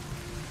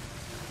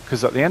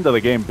 Because at the end of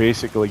the game,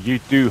 basically, you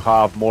do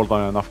have more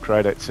than enough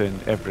credits in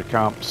every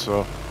camp,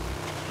 so...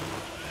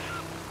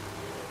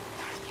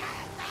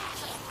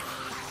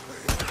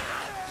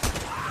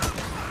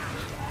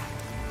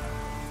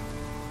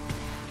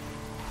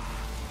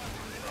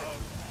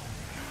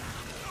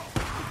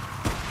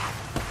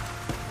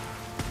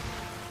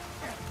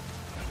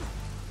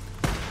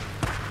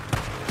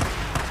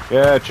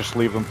 Yeah, just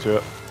leave them to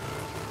it.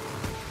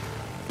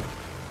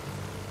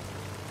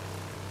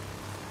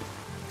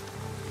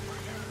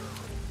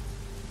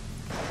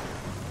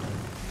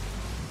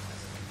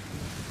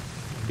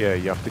 Yeah,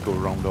 you have to go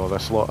around all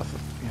this lot of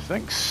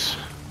things.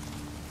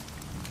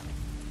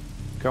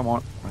 Come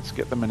on, let's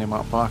get the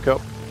minimap back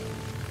up.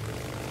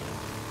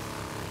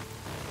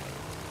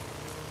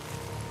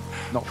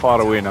 Not far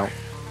away now.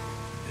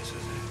 This is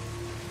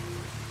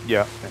it.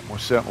 Yeah, it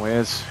most certainly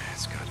is.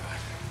 It's gotta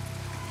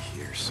be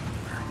here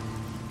somewhere.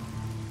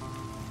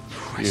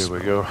 Here we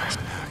go. Okay.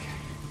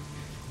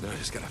 Now I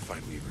just gotta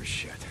find Weaver's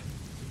shit.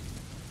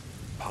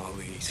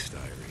 Polystyrene.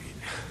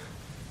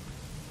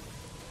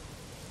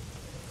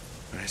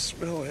 I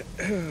smell it.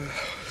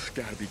 It's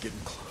gotta be getting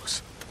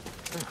close.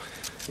 Oh,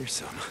 here's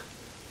some.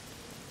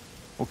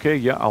 Okay,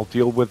 yeah, I'll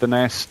deal with the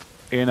nest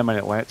in a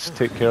minute. Let's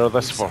take care of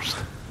this first.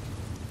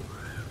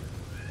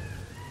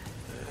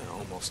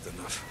 Almost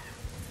enough.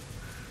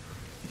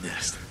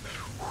 Nest.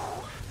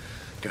 Whew.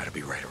 Gotta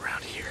be right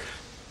around here.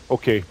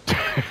 Okay.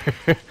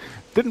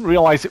 Didn't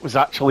realise it was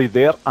actually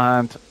there,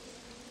 and...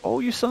 Oh,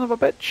 you son of a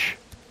bitch.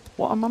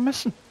 What am I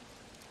missing?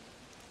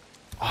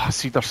 Ah, oh,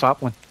 cedar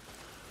sapling.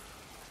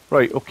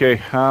 Right, okay,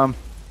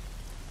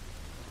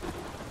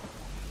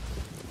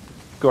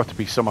 got to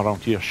be some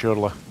around here,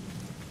 surely.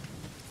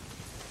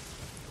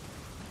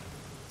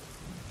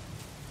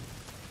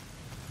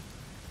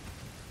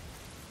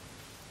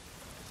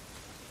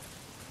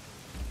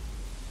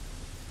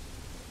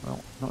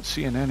 Well, not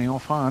seeing any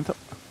offhand.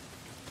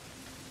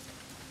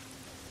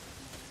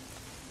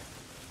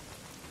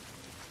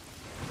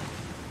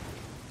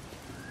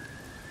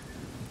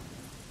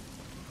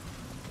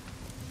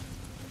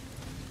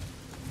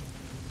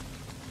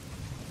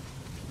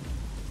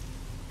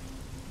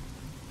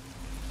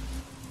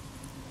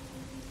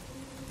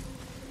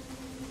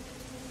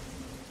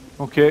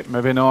 Okay,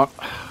 maybe not.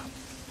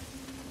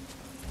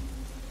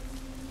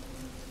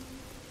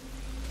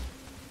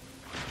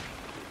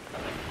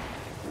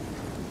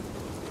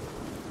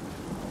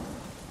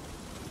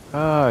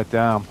 Ah,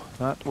 damn.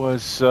 That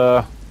was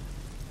a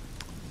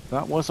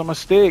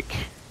mistake.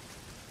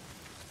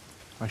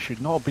 I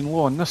should not have been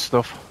low on this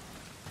stuff.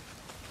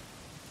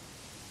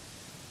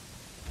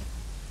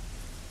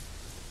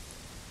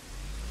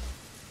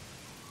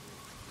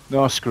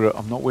 No, screw it.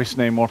 I'm not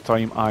wasting any more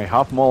time. I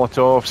have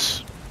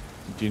Molotovs.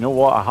 Do you know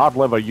what? I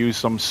hardly ever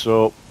use them,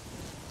 so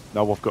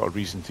now I've got a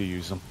reason to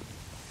use them.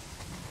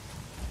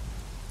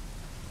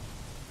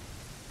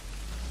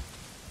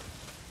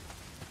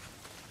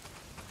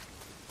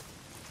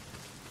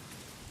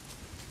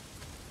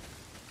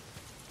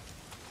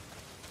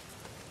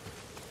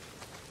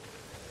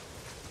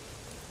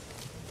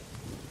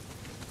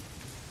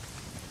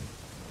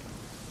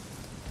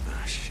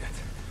 Ah, shit.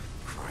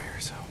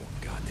 Friars, a whole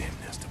goddamn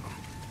nest of them.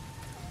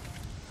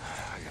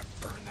 I gotta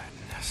burn that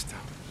nest out.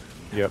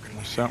 Yep,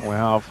 I certainly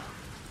have.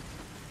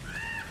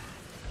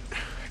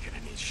 I'm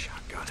gonna need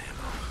shotgun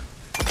ammo.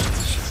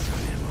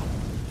 Shotgun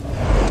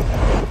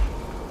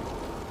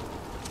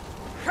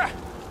ammo.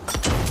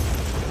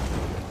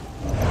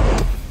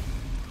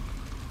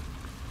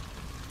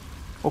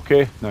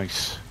 Okay,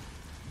 nice.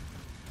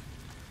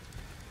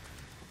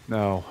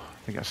 Now,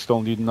 I think I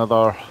still need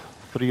another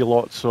 3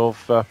 lots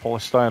of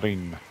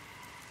polystyrene.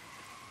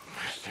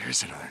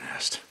 There's another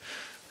nest.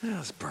 Yeah,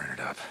 let's burn it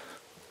up.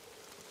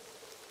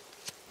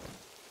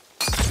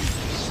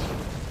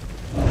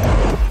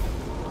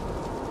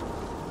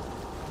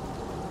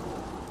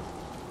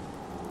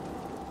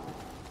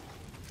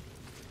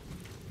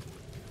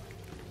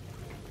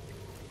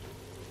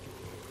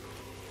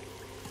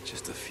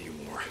 Just a few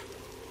more.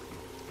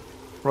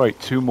 Right,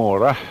 2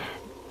 more, Okay,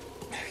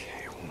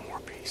 one more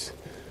piece.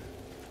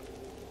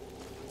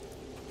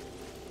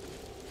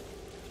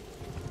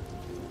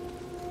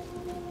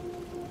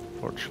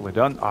 Virtually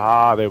done.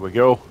 Ah, there we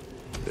go.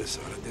 This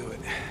ought to do it.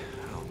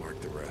 I'll mark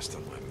the rest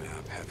on my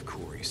map. Have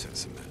Corey send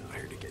some men out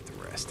here to get the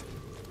rest.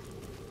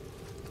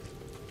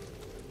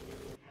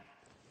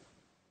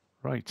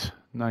 Right,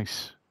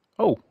 nice.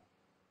 Oh,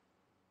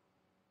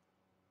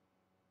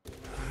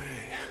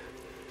 Alright.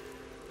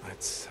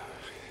 Let's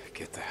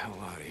get the hell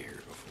out of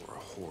here before a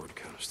horde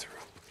comes through.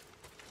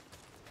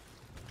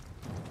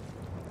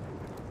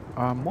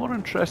 I'm more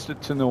interested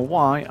to know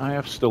why I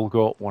have still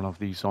got one of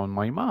these on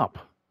my map.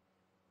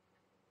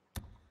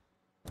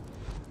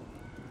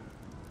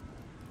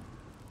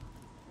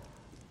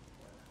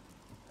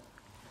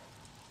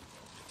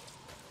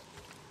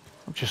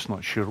 I'm just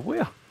not sure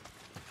where.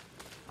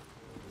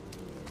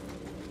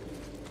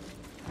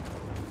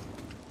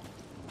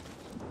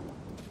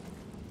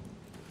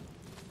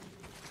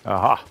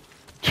 Aha.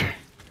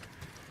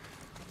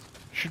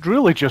 Should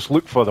really just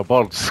look for the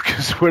birds,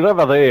 because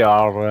wherever they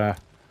are,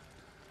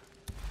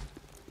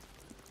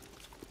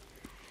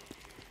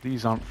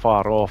 these aren't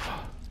far off.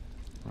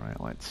 Right,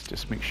 let's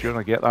just make sure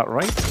I get that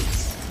right.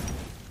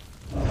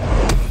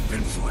 Up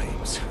in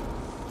flames.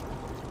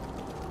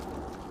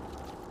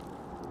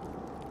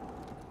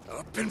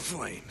 Up in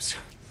flames.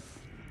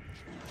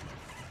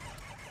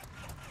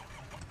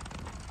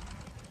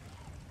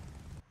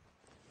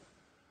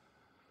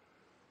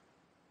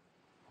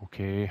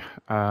 Okay,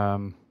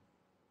 I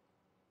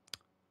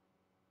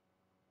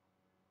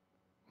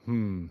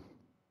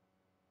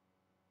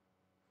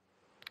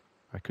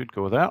could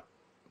go there.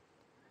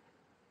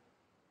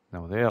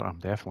 Now there, I'm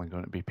definitely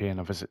going to be paying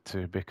a visit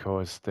to,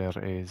 because there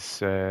is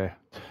there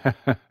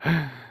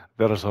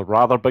is a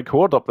rather big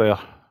horde up there.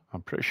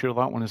 I'm pretty sure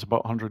that one is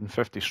about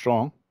 150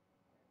 strong.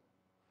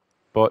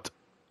 But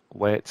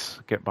let's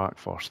get back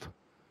first,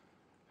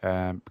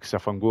 because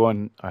if I'm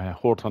going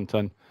horde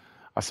hunting,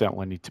 I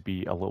certainly need to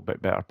be a little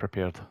bit better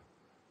prepared.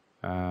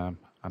 And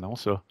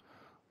also,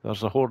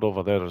 there's a horde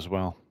over there as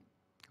well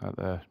at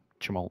the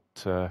Tumult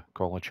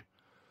College.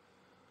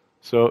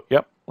 So,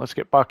 yep, let's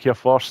get back here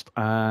first,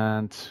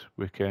 and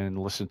we can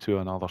listen to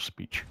another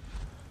speech.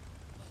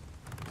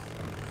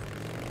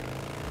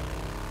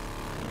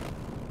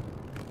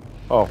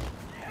 Oh,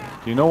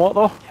 do you know what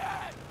though?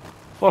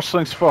 First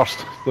things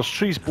first, there's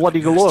trees bloody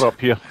galore up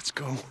here. Let's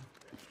go.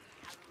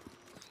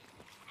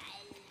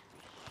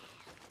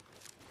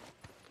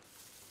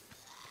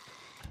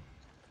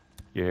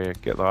 Yeah,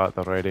 get that at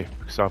the ready,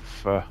 because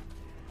I've...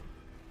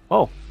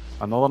 oh,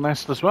 another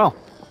nest as well.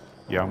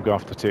 Yeah, I'm going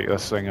to have to take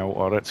this thing out,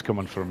 or it's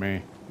coming for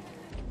me.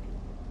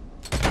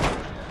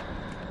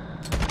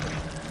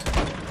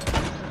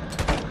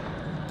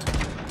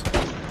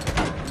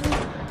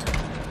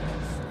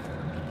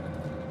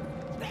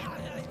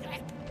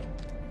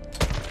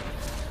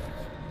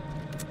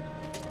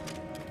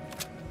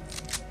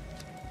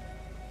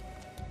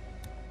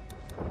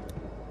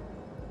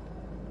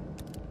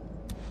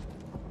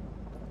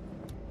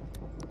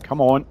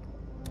 Come on.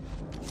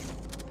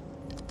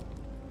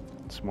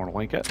 It's more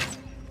like it.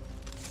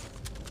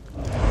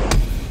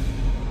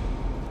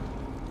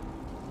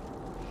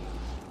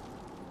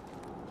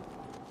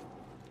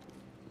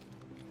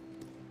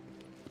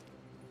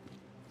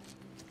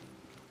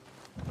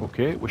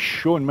 Okay, it was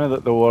showing me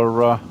that there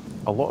were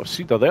a lot of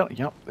cedar there.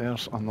 Yep,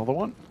 there's another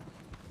one.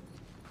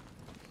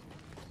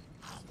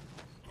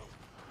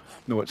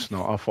 No, it's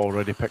not. I've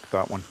already picked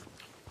that one.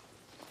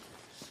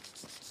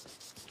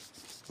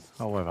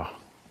 However,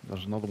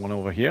 there's another one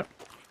over here.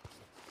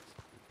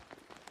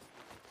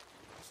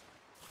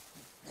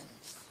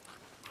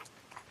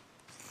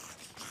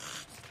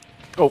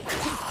 Oh.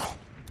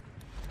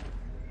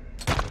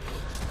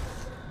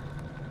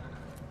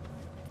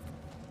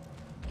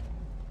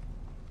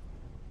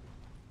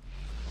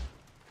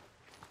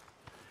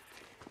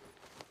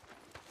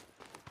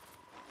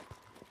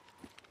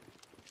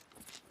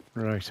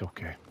 Right,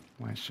 okay.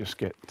 Let's just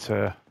get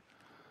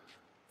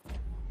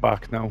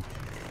back now.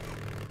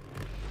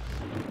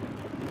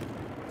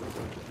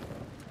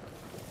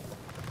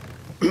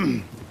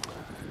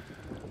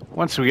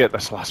 Once we get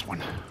this last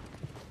one.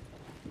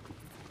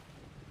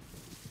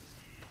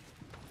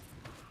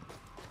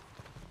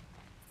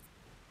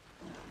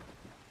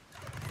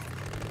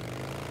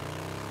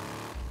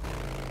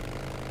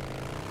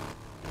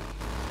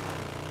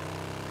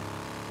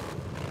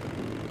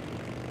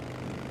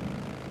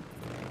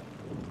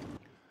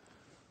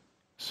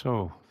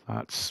 So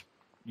that's,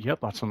 yep,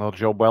 that's another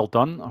job well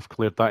done. I've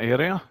cleared that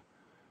area.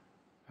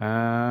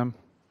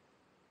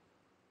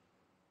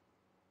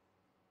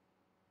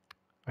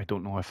 I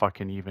don't know if I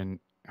can even...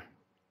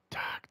 Do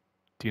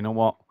you know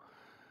what?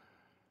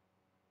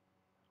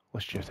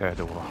 Let's just head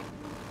over.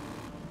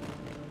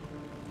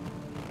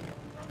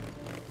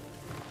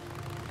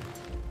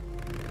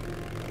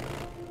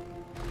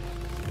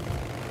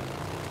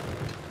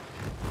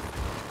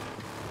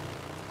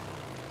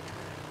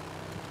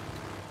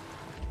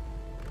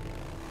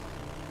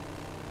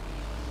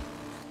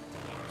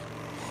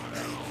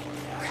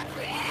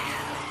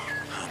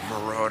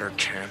 Marauder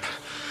camp.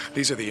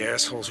 These are the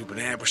assholes who've been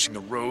ambushing the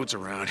roads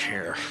around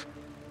here.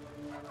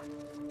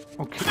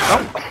 Okay.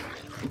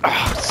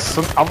 Oh.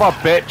 Son of a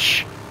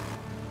bitch.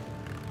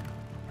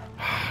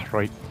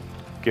 Right.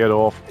 Get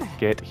off.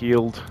 Get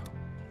healed.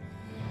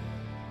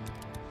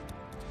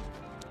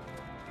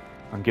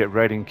 And get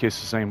ready in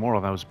case there's any more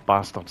of those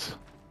bastards.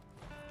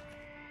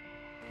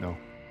 No.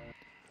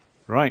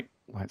 Right.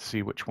 Let's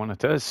see which one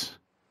it is.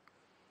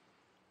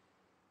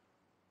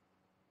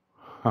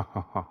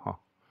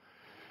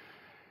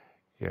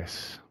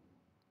 Yes.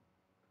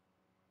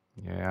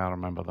 Yeah, I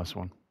remember this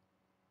one.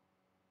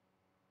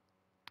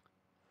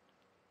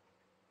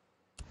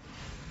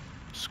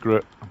 screw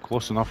it. I'm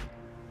close enough.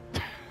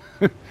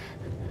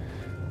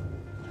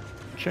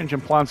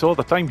 Changing plans all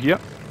the time here.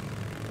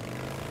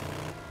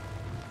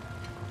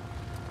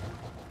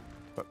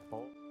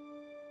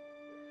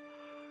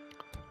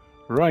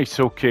 Right,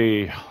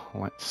 okay.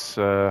 Let's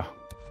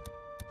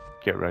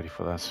get ready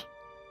for this.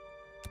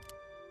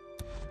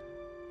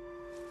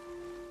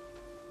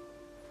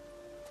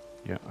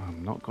 Yeah,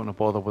 I'm not going to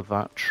bother with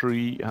that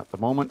tree at the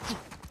moment.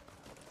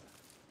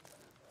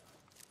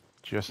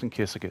 Just in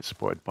case I get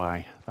spotted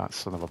by that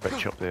son of a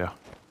bitch up there.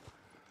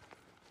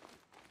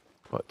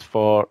 But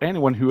for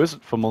anyone who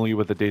isn't familiar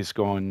with the Days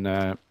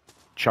Gone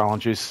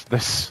challenges,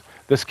 this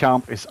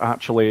camp is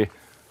actually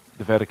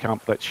the very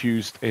camp that's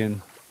used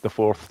in the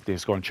 4th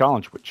Days Gone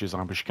challenge, which is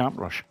Ambush Camp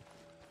Rush.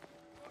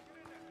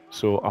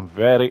 So I'm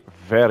very,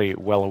 very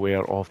well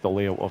aware of the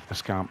layout of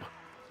this camp.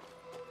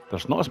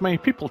 There's not as many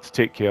people to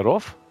take care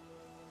of,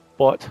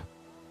 but...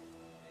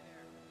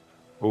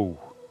 Oh.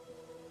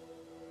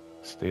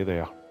 Stay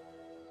there.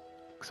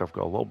 Because I've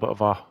got a little bit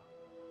of a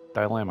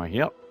dilemma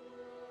here.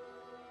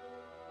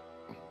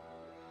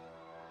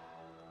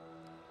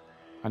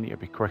 I need to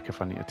be quick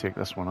if I need to take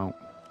this one out.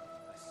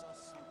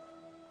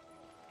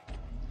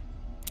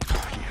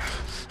 Oh, yeah.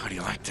 How do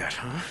you like that,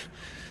 huh?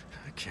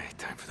 Okay,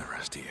 time for the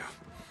rest of you.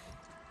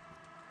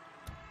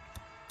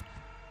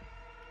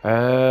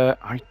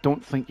 I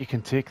don't think you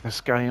can take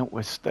this guy out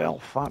with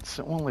stealth. That's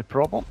the only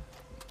problem.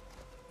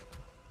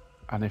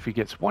 And if he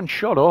gets one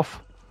shot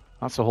off,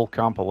 that's the whole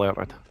camp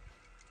alerted.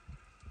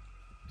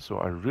 So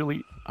I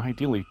really,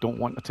 ideally, don't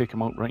want to take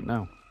him out right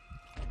now.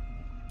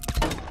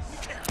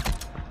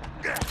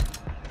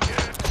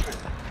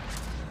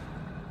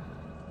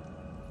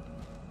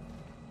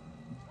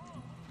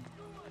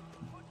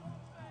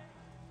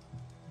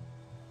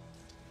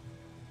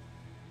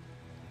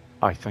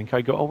 I think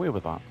I got away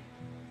with that.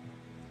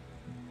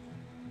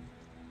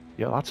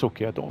 Yeah, that's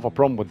okay. I don't have a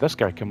problem with this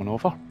guy coming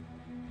over.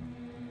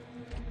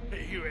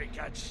 You ain't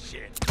got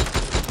shit.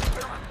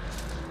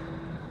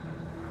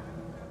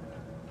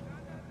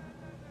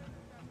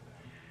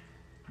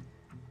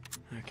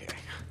 Okay.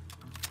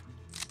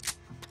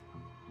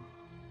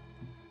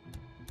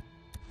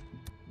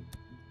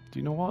 Do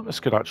you know what? This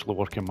could actually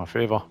work in my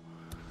favour.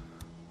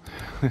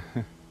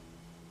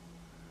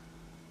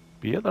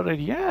 Be at the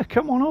ready. Yeah,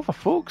 come on over,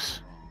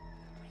 folks.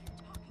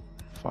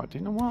 In fact,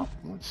 you know what?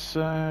 Let's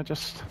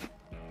just...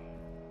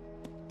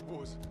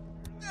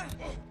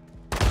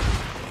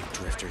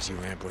 Drifters you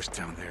ambushed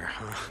down there,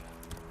 huh?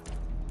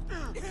 I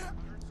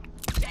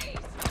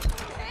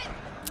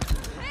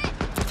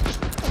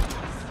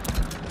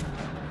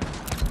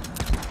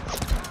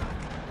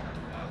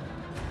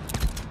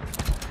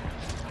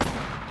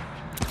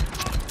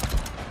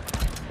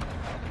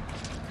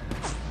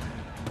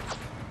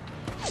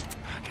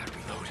gotta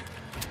reload.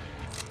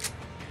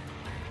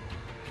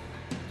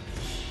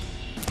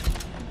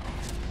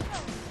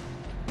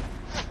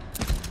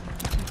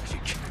 You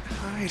can't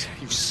hide,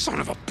 you son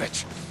of a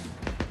bitch!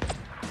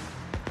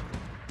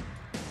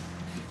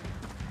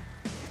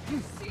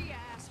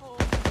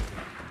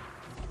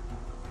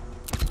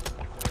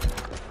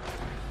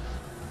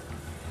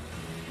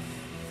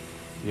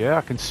 Yeah,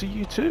 I can see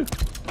you too.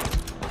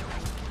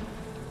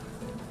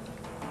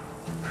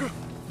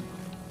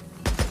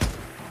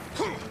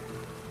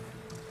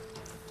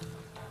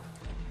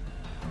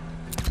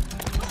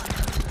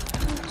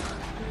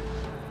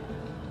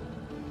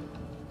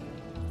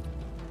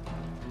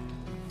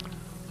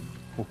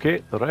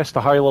 Okay, the rest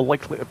are highly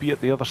likely to be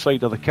at the other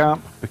side of the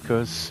camp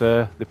because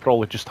they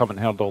probably just haven't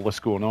heard all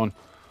this going on.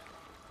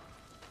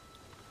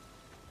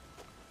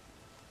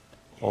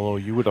 Although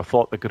you would have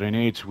thought the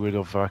grenades would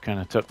have kind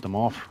of tipped them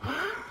off.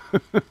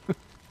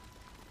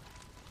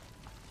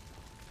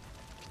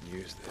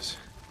 Use this.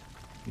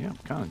 Yeah,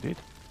 kind of did.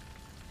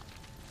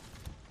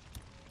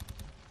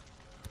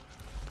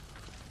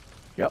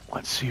 Yep,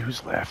 let's see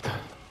who's left.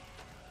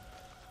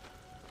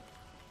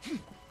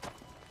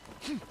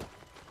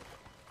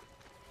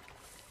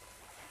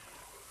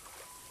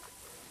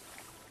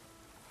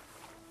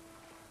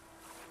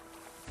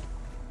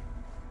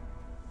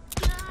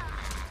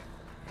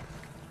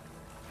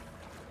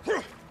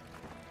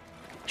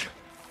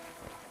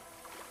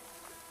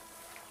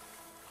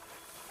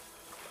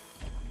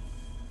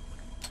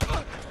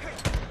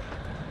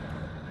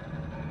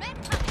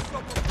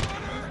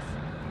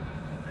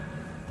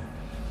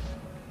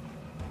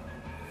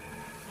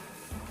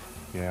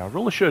 Yeah, I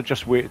really should have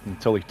just waited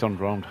until he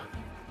turned round.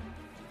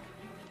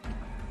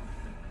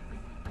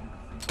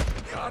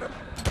 Got him.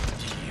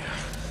 Yeah.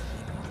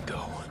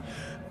 Go.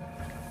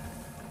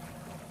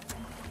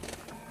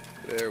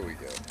 There we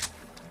go.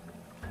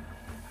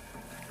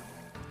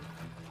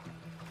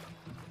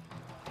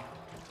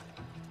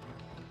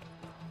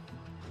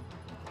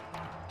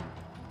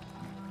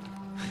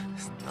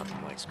 It's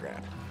nothing like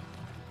scrap.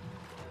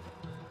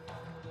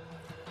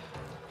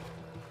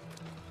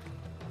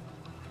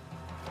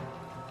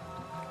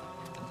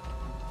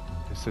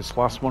 Is this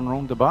last one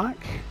round the back?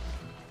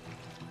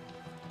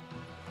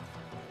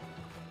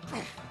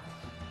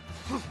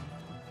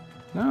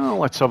 No,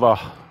 let's have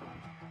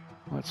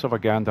Let's have a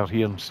gander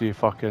here and see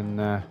if I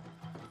can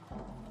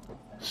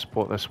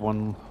spot this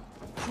one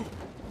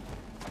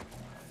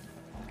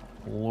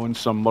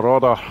lonesome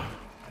marauder.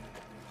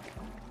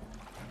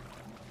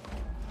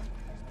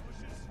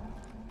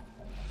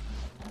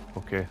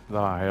 Okay,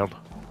 that I heard.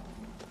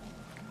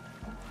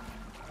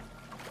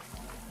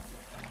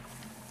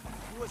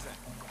 Who was that?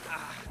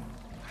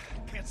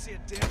 Can't see a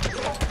damn.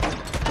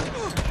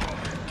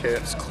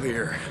 Cab's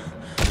clear.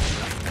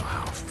 I know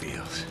how it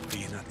feels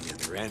being on the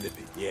other end of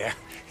it, yeah?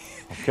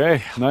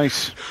 Okay,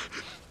 nice.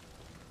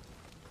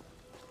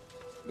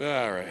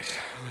 All right,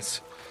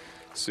 let's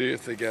see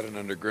if they got an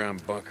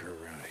underground bunker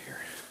around here.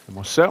 I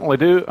most certainly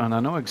do, and I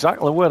know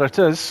exactly where it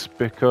is,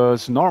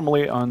 because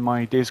normally on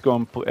my Days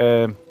Gone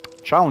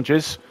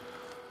challenges,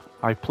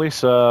 I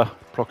place a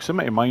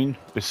proximity mine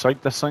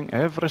beside this thing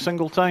every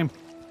single time.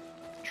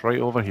 It's right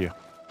over here.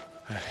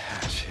 Yeah,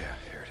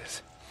 here it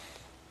is.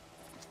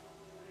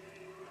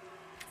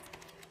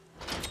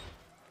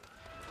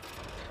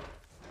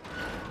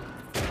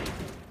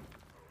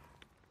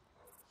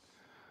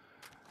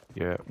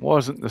 Yeah, it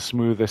wasn't the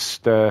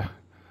smoothest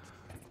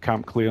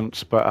camp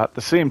clearance, but at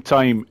the same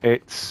time,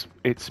 it's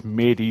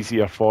made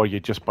easier for you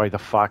just by the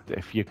fact that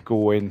if you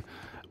go in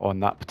on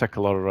that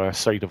particular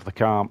side of the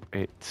camp,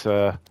 it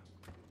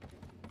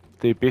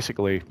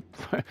basically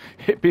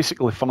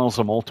funnels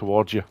them all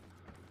towards you.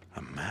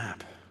 A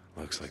map.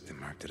 Looks like they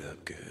marked it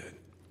up good.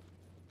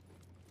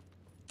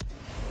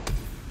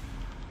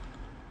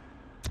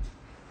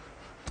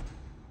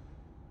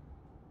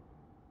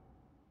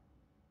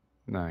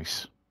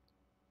 Nice.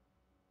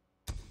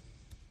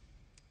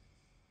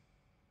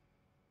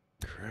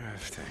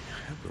 Crafting.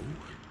 Hello.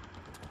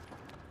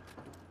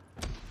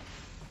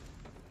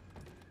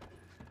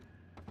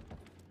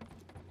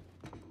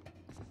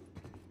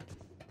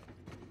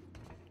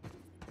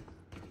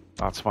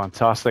 That's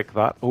fantastic.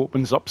 That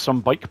opens up some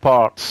bike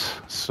parts.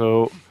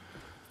 So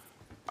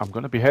I'm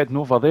going to be heading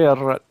over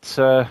there at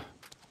the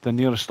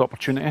nearest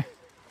opportunity.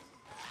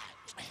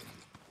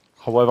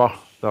 However,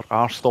 there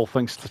are still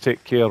things to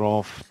take care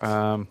of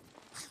around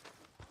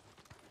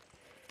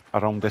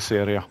this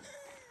area.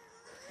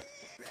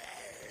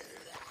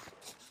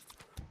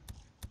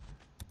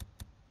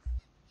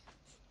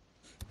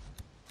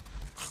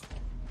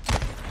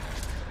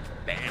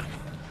 Bam.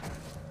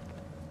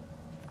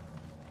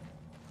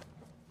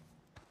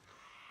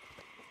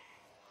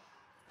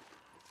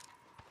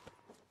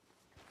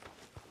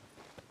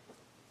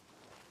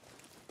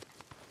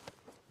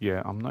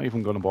 Yeah, I'm not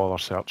even going to bother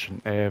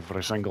searching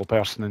every single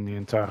person in the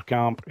entire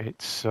camp.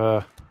 It's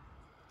let's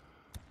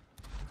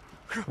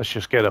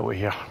just get out of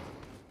here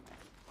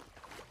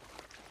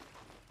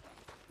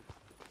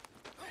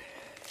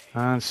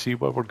and see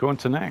where we're going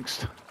to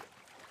next.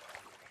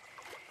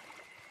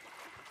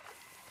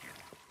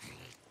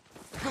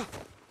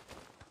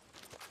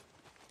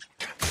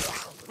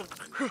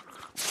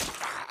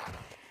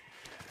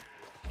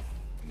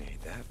 Need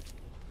that.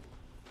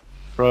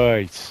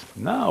 Right,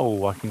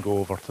 now I can go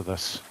over to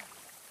this.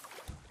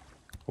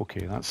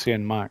 Okay, that's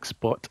saying max,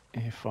 but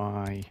if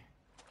I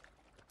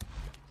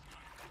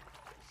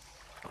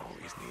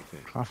Always need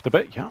this. craft a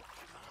bit, yeah,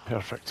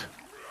 perfect.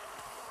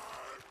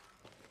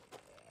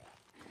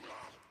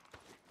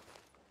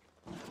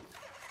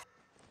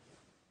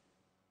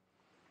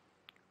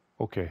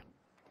 Okay.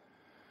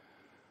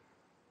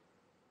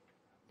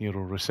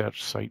 Neuro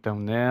research site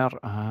down there,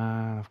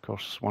 and of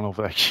course one of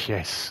the,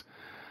 yes.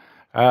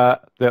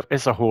 There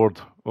is a horde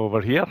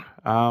over here,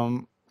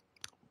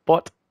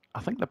 but I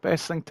think the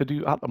best thing to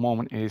do at the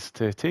moment is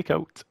to take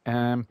out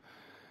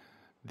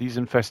these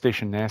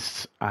infestation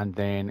nests and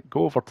then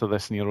go over to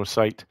this Nero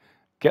site,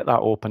 get that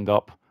opened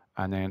up,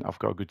 and then I've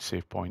got a good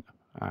save point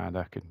and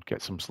I can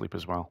get some sleep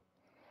as well.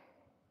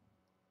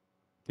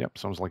 Yep,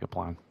 sounds like a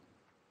plan.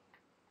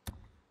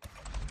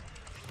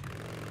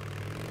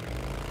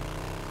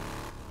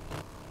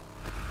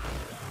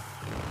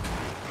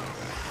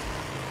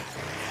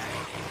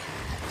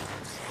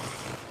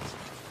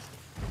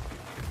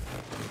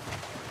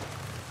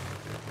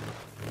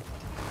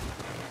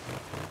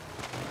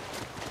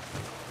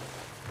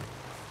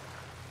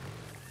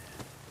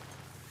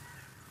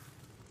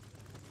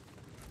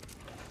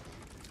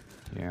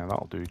 Yeah,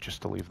 that'll do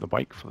just to leave the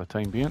bike for the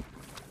time being.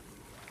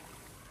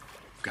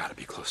 Gotta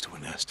be close to a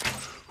nest.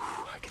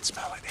 Whew, I can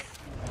smell it.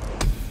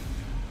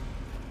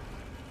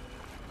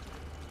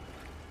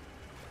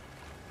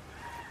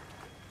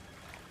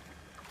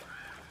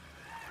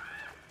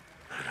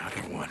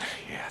 Another one.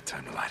 Yeah,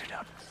 time to light it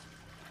up.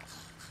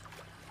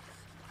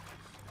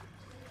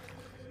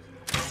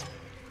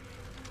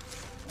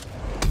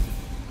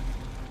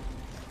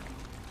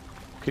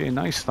 Okay,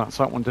 nice, that's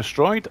that one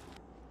destroyed.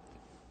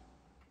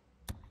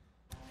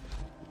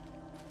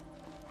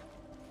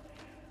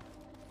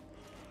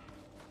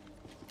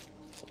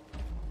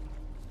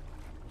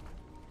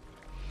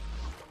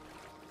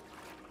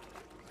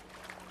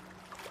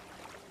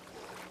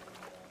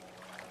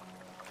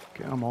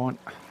 Come on.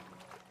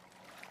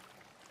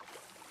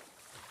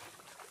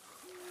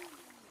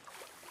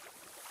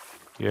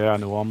 Yeah, I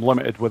know, I'm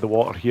limited with the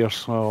water here,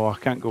 so I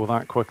can't go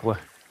that quickly.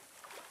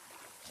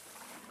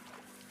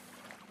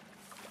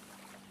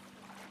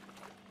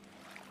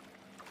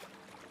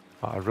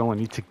 But I really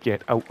need to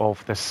get out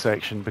of this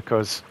section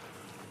because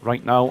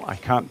right now I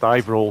can't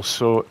dive roll,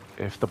 so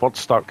if the birds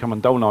start coming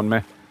down on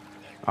me,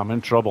 I'm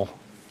in trouble.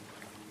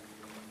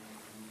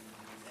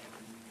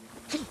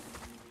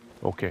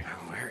 Okay.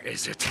 Where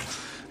is it?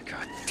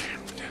 God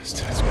damn the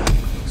nest. It's gotta be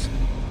close.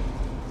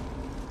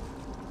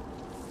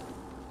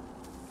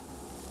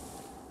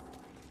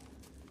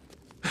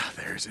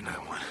 There's another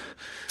one.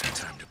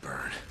 Time to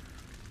burn.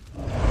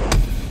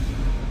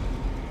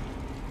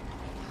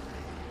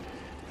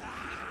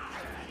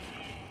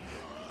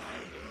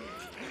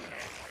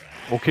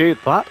 Okay,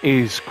 that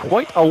is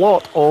quite a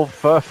lot of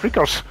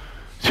freakers.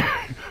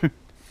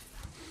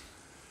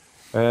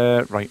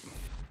 Right.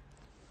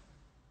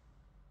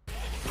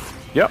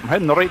 Yep, I'm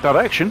heading the right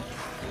direction.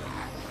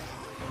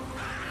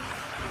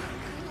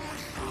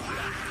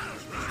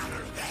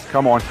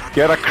 Come on,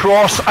 get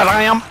across, and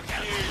I am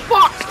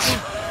fucked!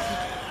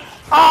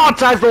 Ah,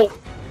 tag roll!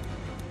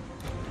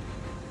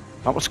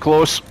 That was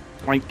close.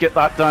 Right, get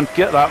that done,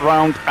 get that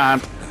round,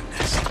 and...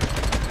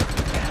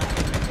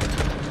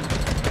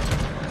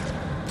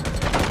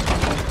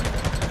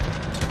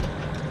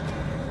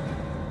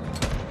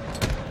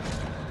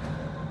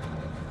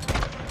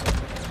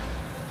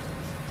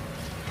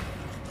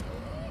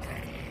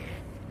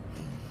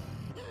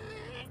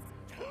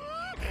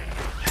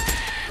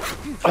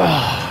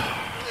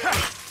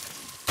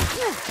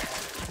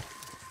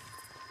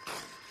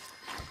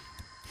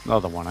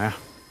 Another one, eh?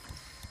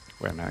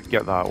 Wait a minute,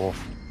 get that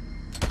off.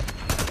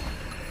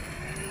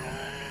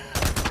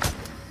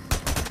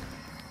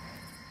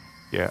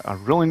 Yeah, I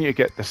really need to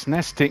get this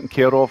nest taken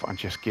care of and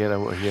just get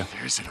out of here.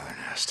 There's another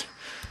nest.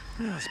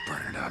 Let's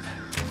burn it up.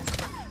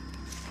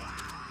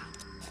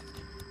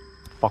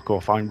 Fuck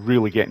off, I'm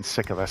really getting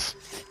sick of this.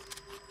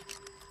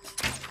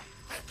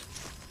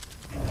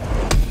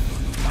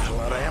 Not a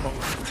lot of ammo.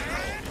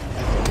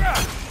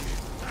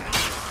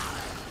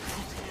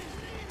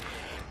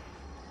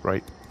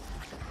 Right.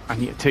 I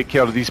need to take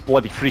care of these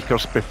bloody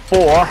freakers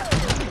before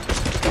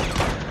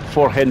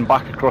heading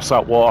back across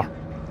that water.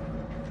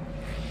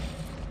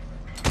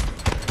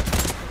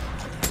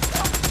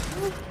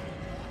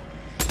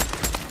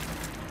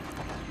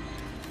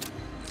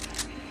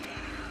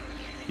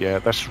 Yeah,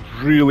 this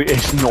really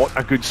is not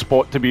a good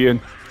spot to be in.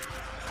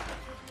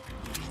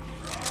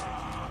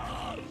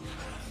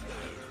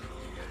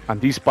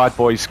 And these bad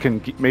boys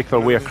can make their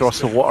way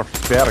across the water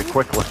very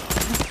quickly.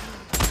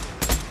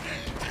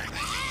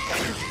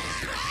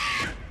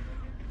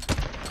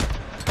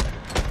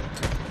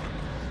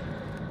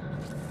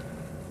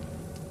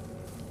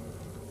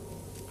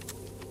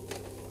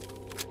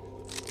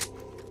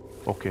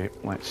 Okay,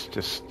 let's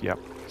just, yep,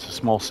 it's a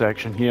small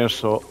section here,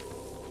 so...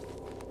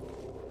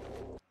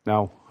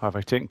 Now, have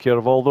I taken care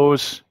of all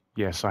those?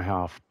 Yes, I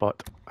have,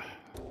 but...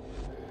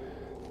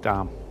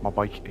 Damn, my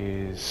bike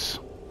is...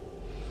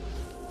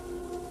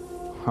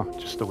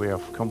 just the way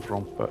I've come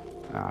from, but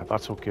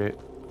that's okay.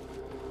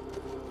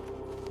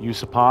 Use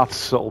the paths,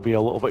 so it'll be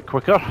a little bit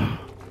quicker.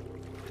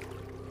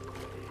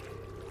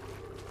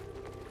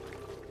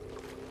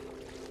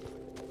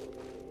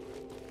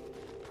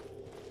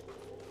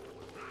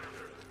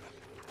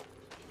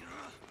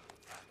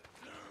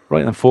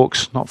 Right then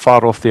folks, not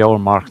far off the hour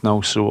mark now,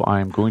 so I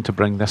am going to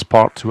bring this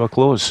part to a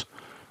close.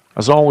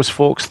 As always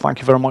folks, thank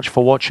you very much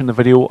for watching the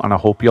video and I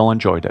hope you all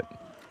enjoyed it.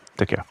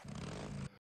 Take care.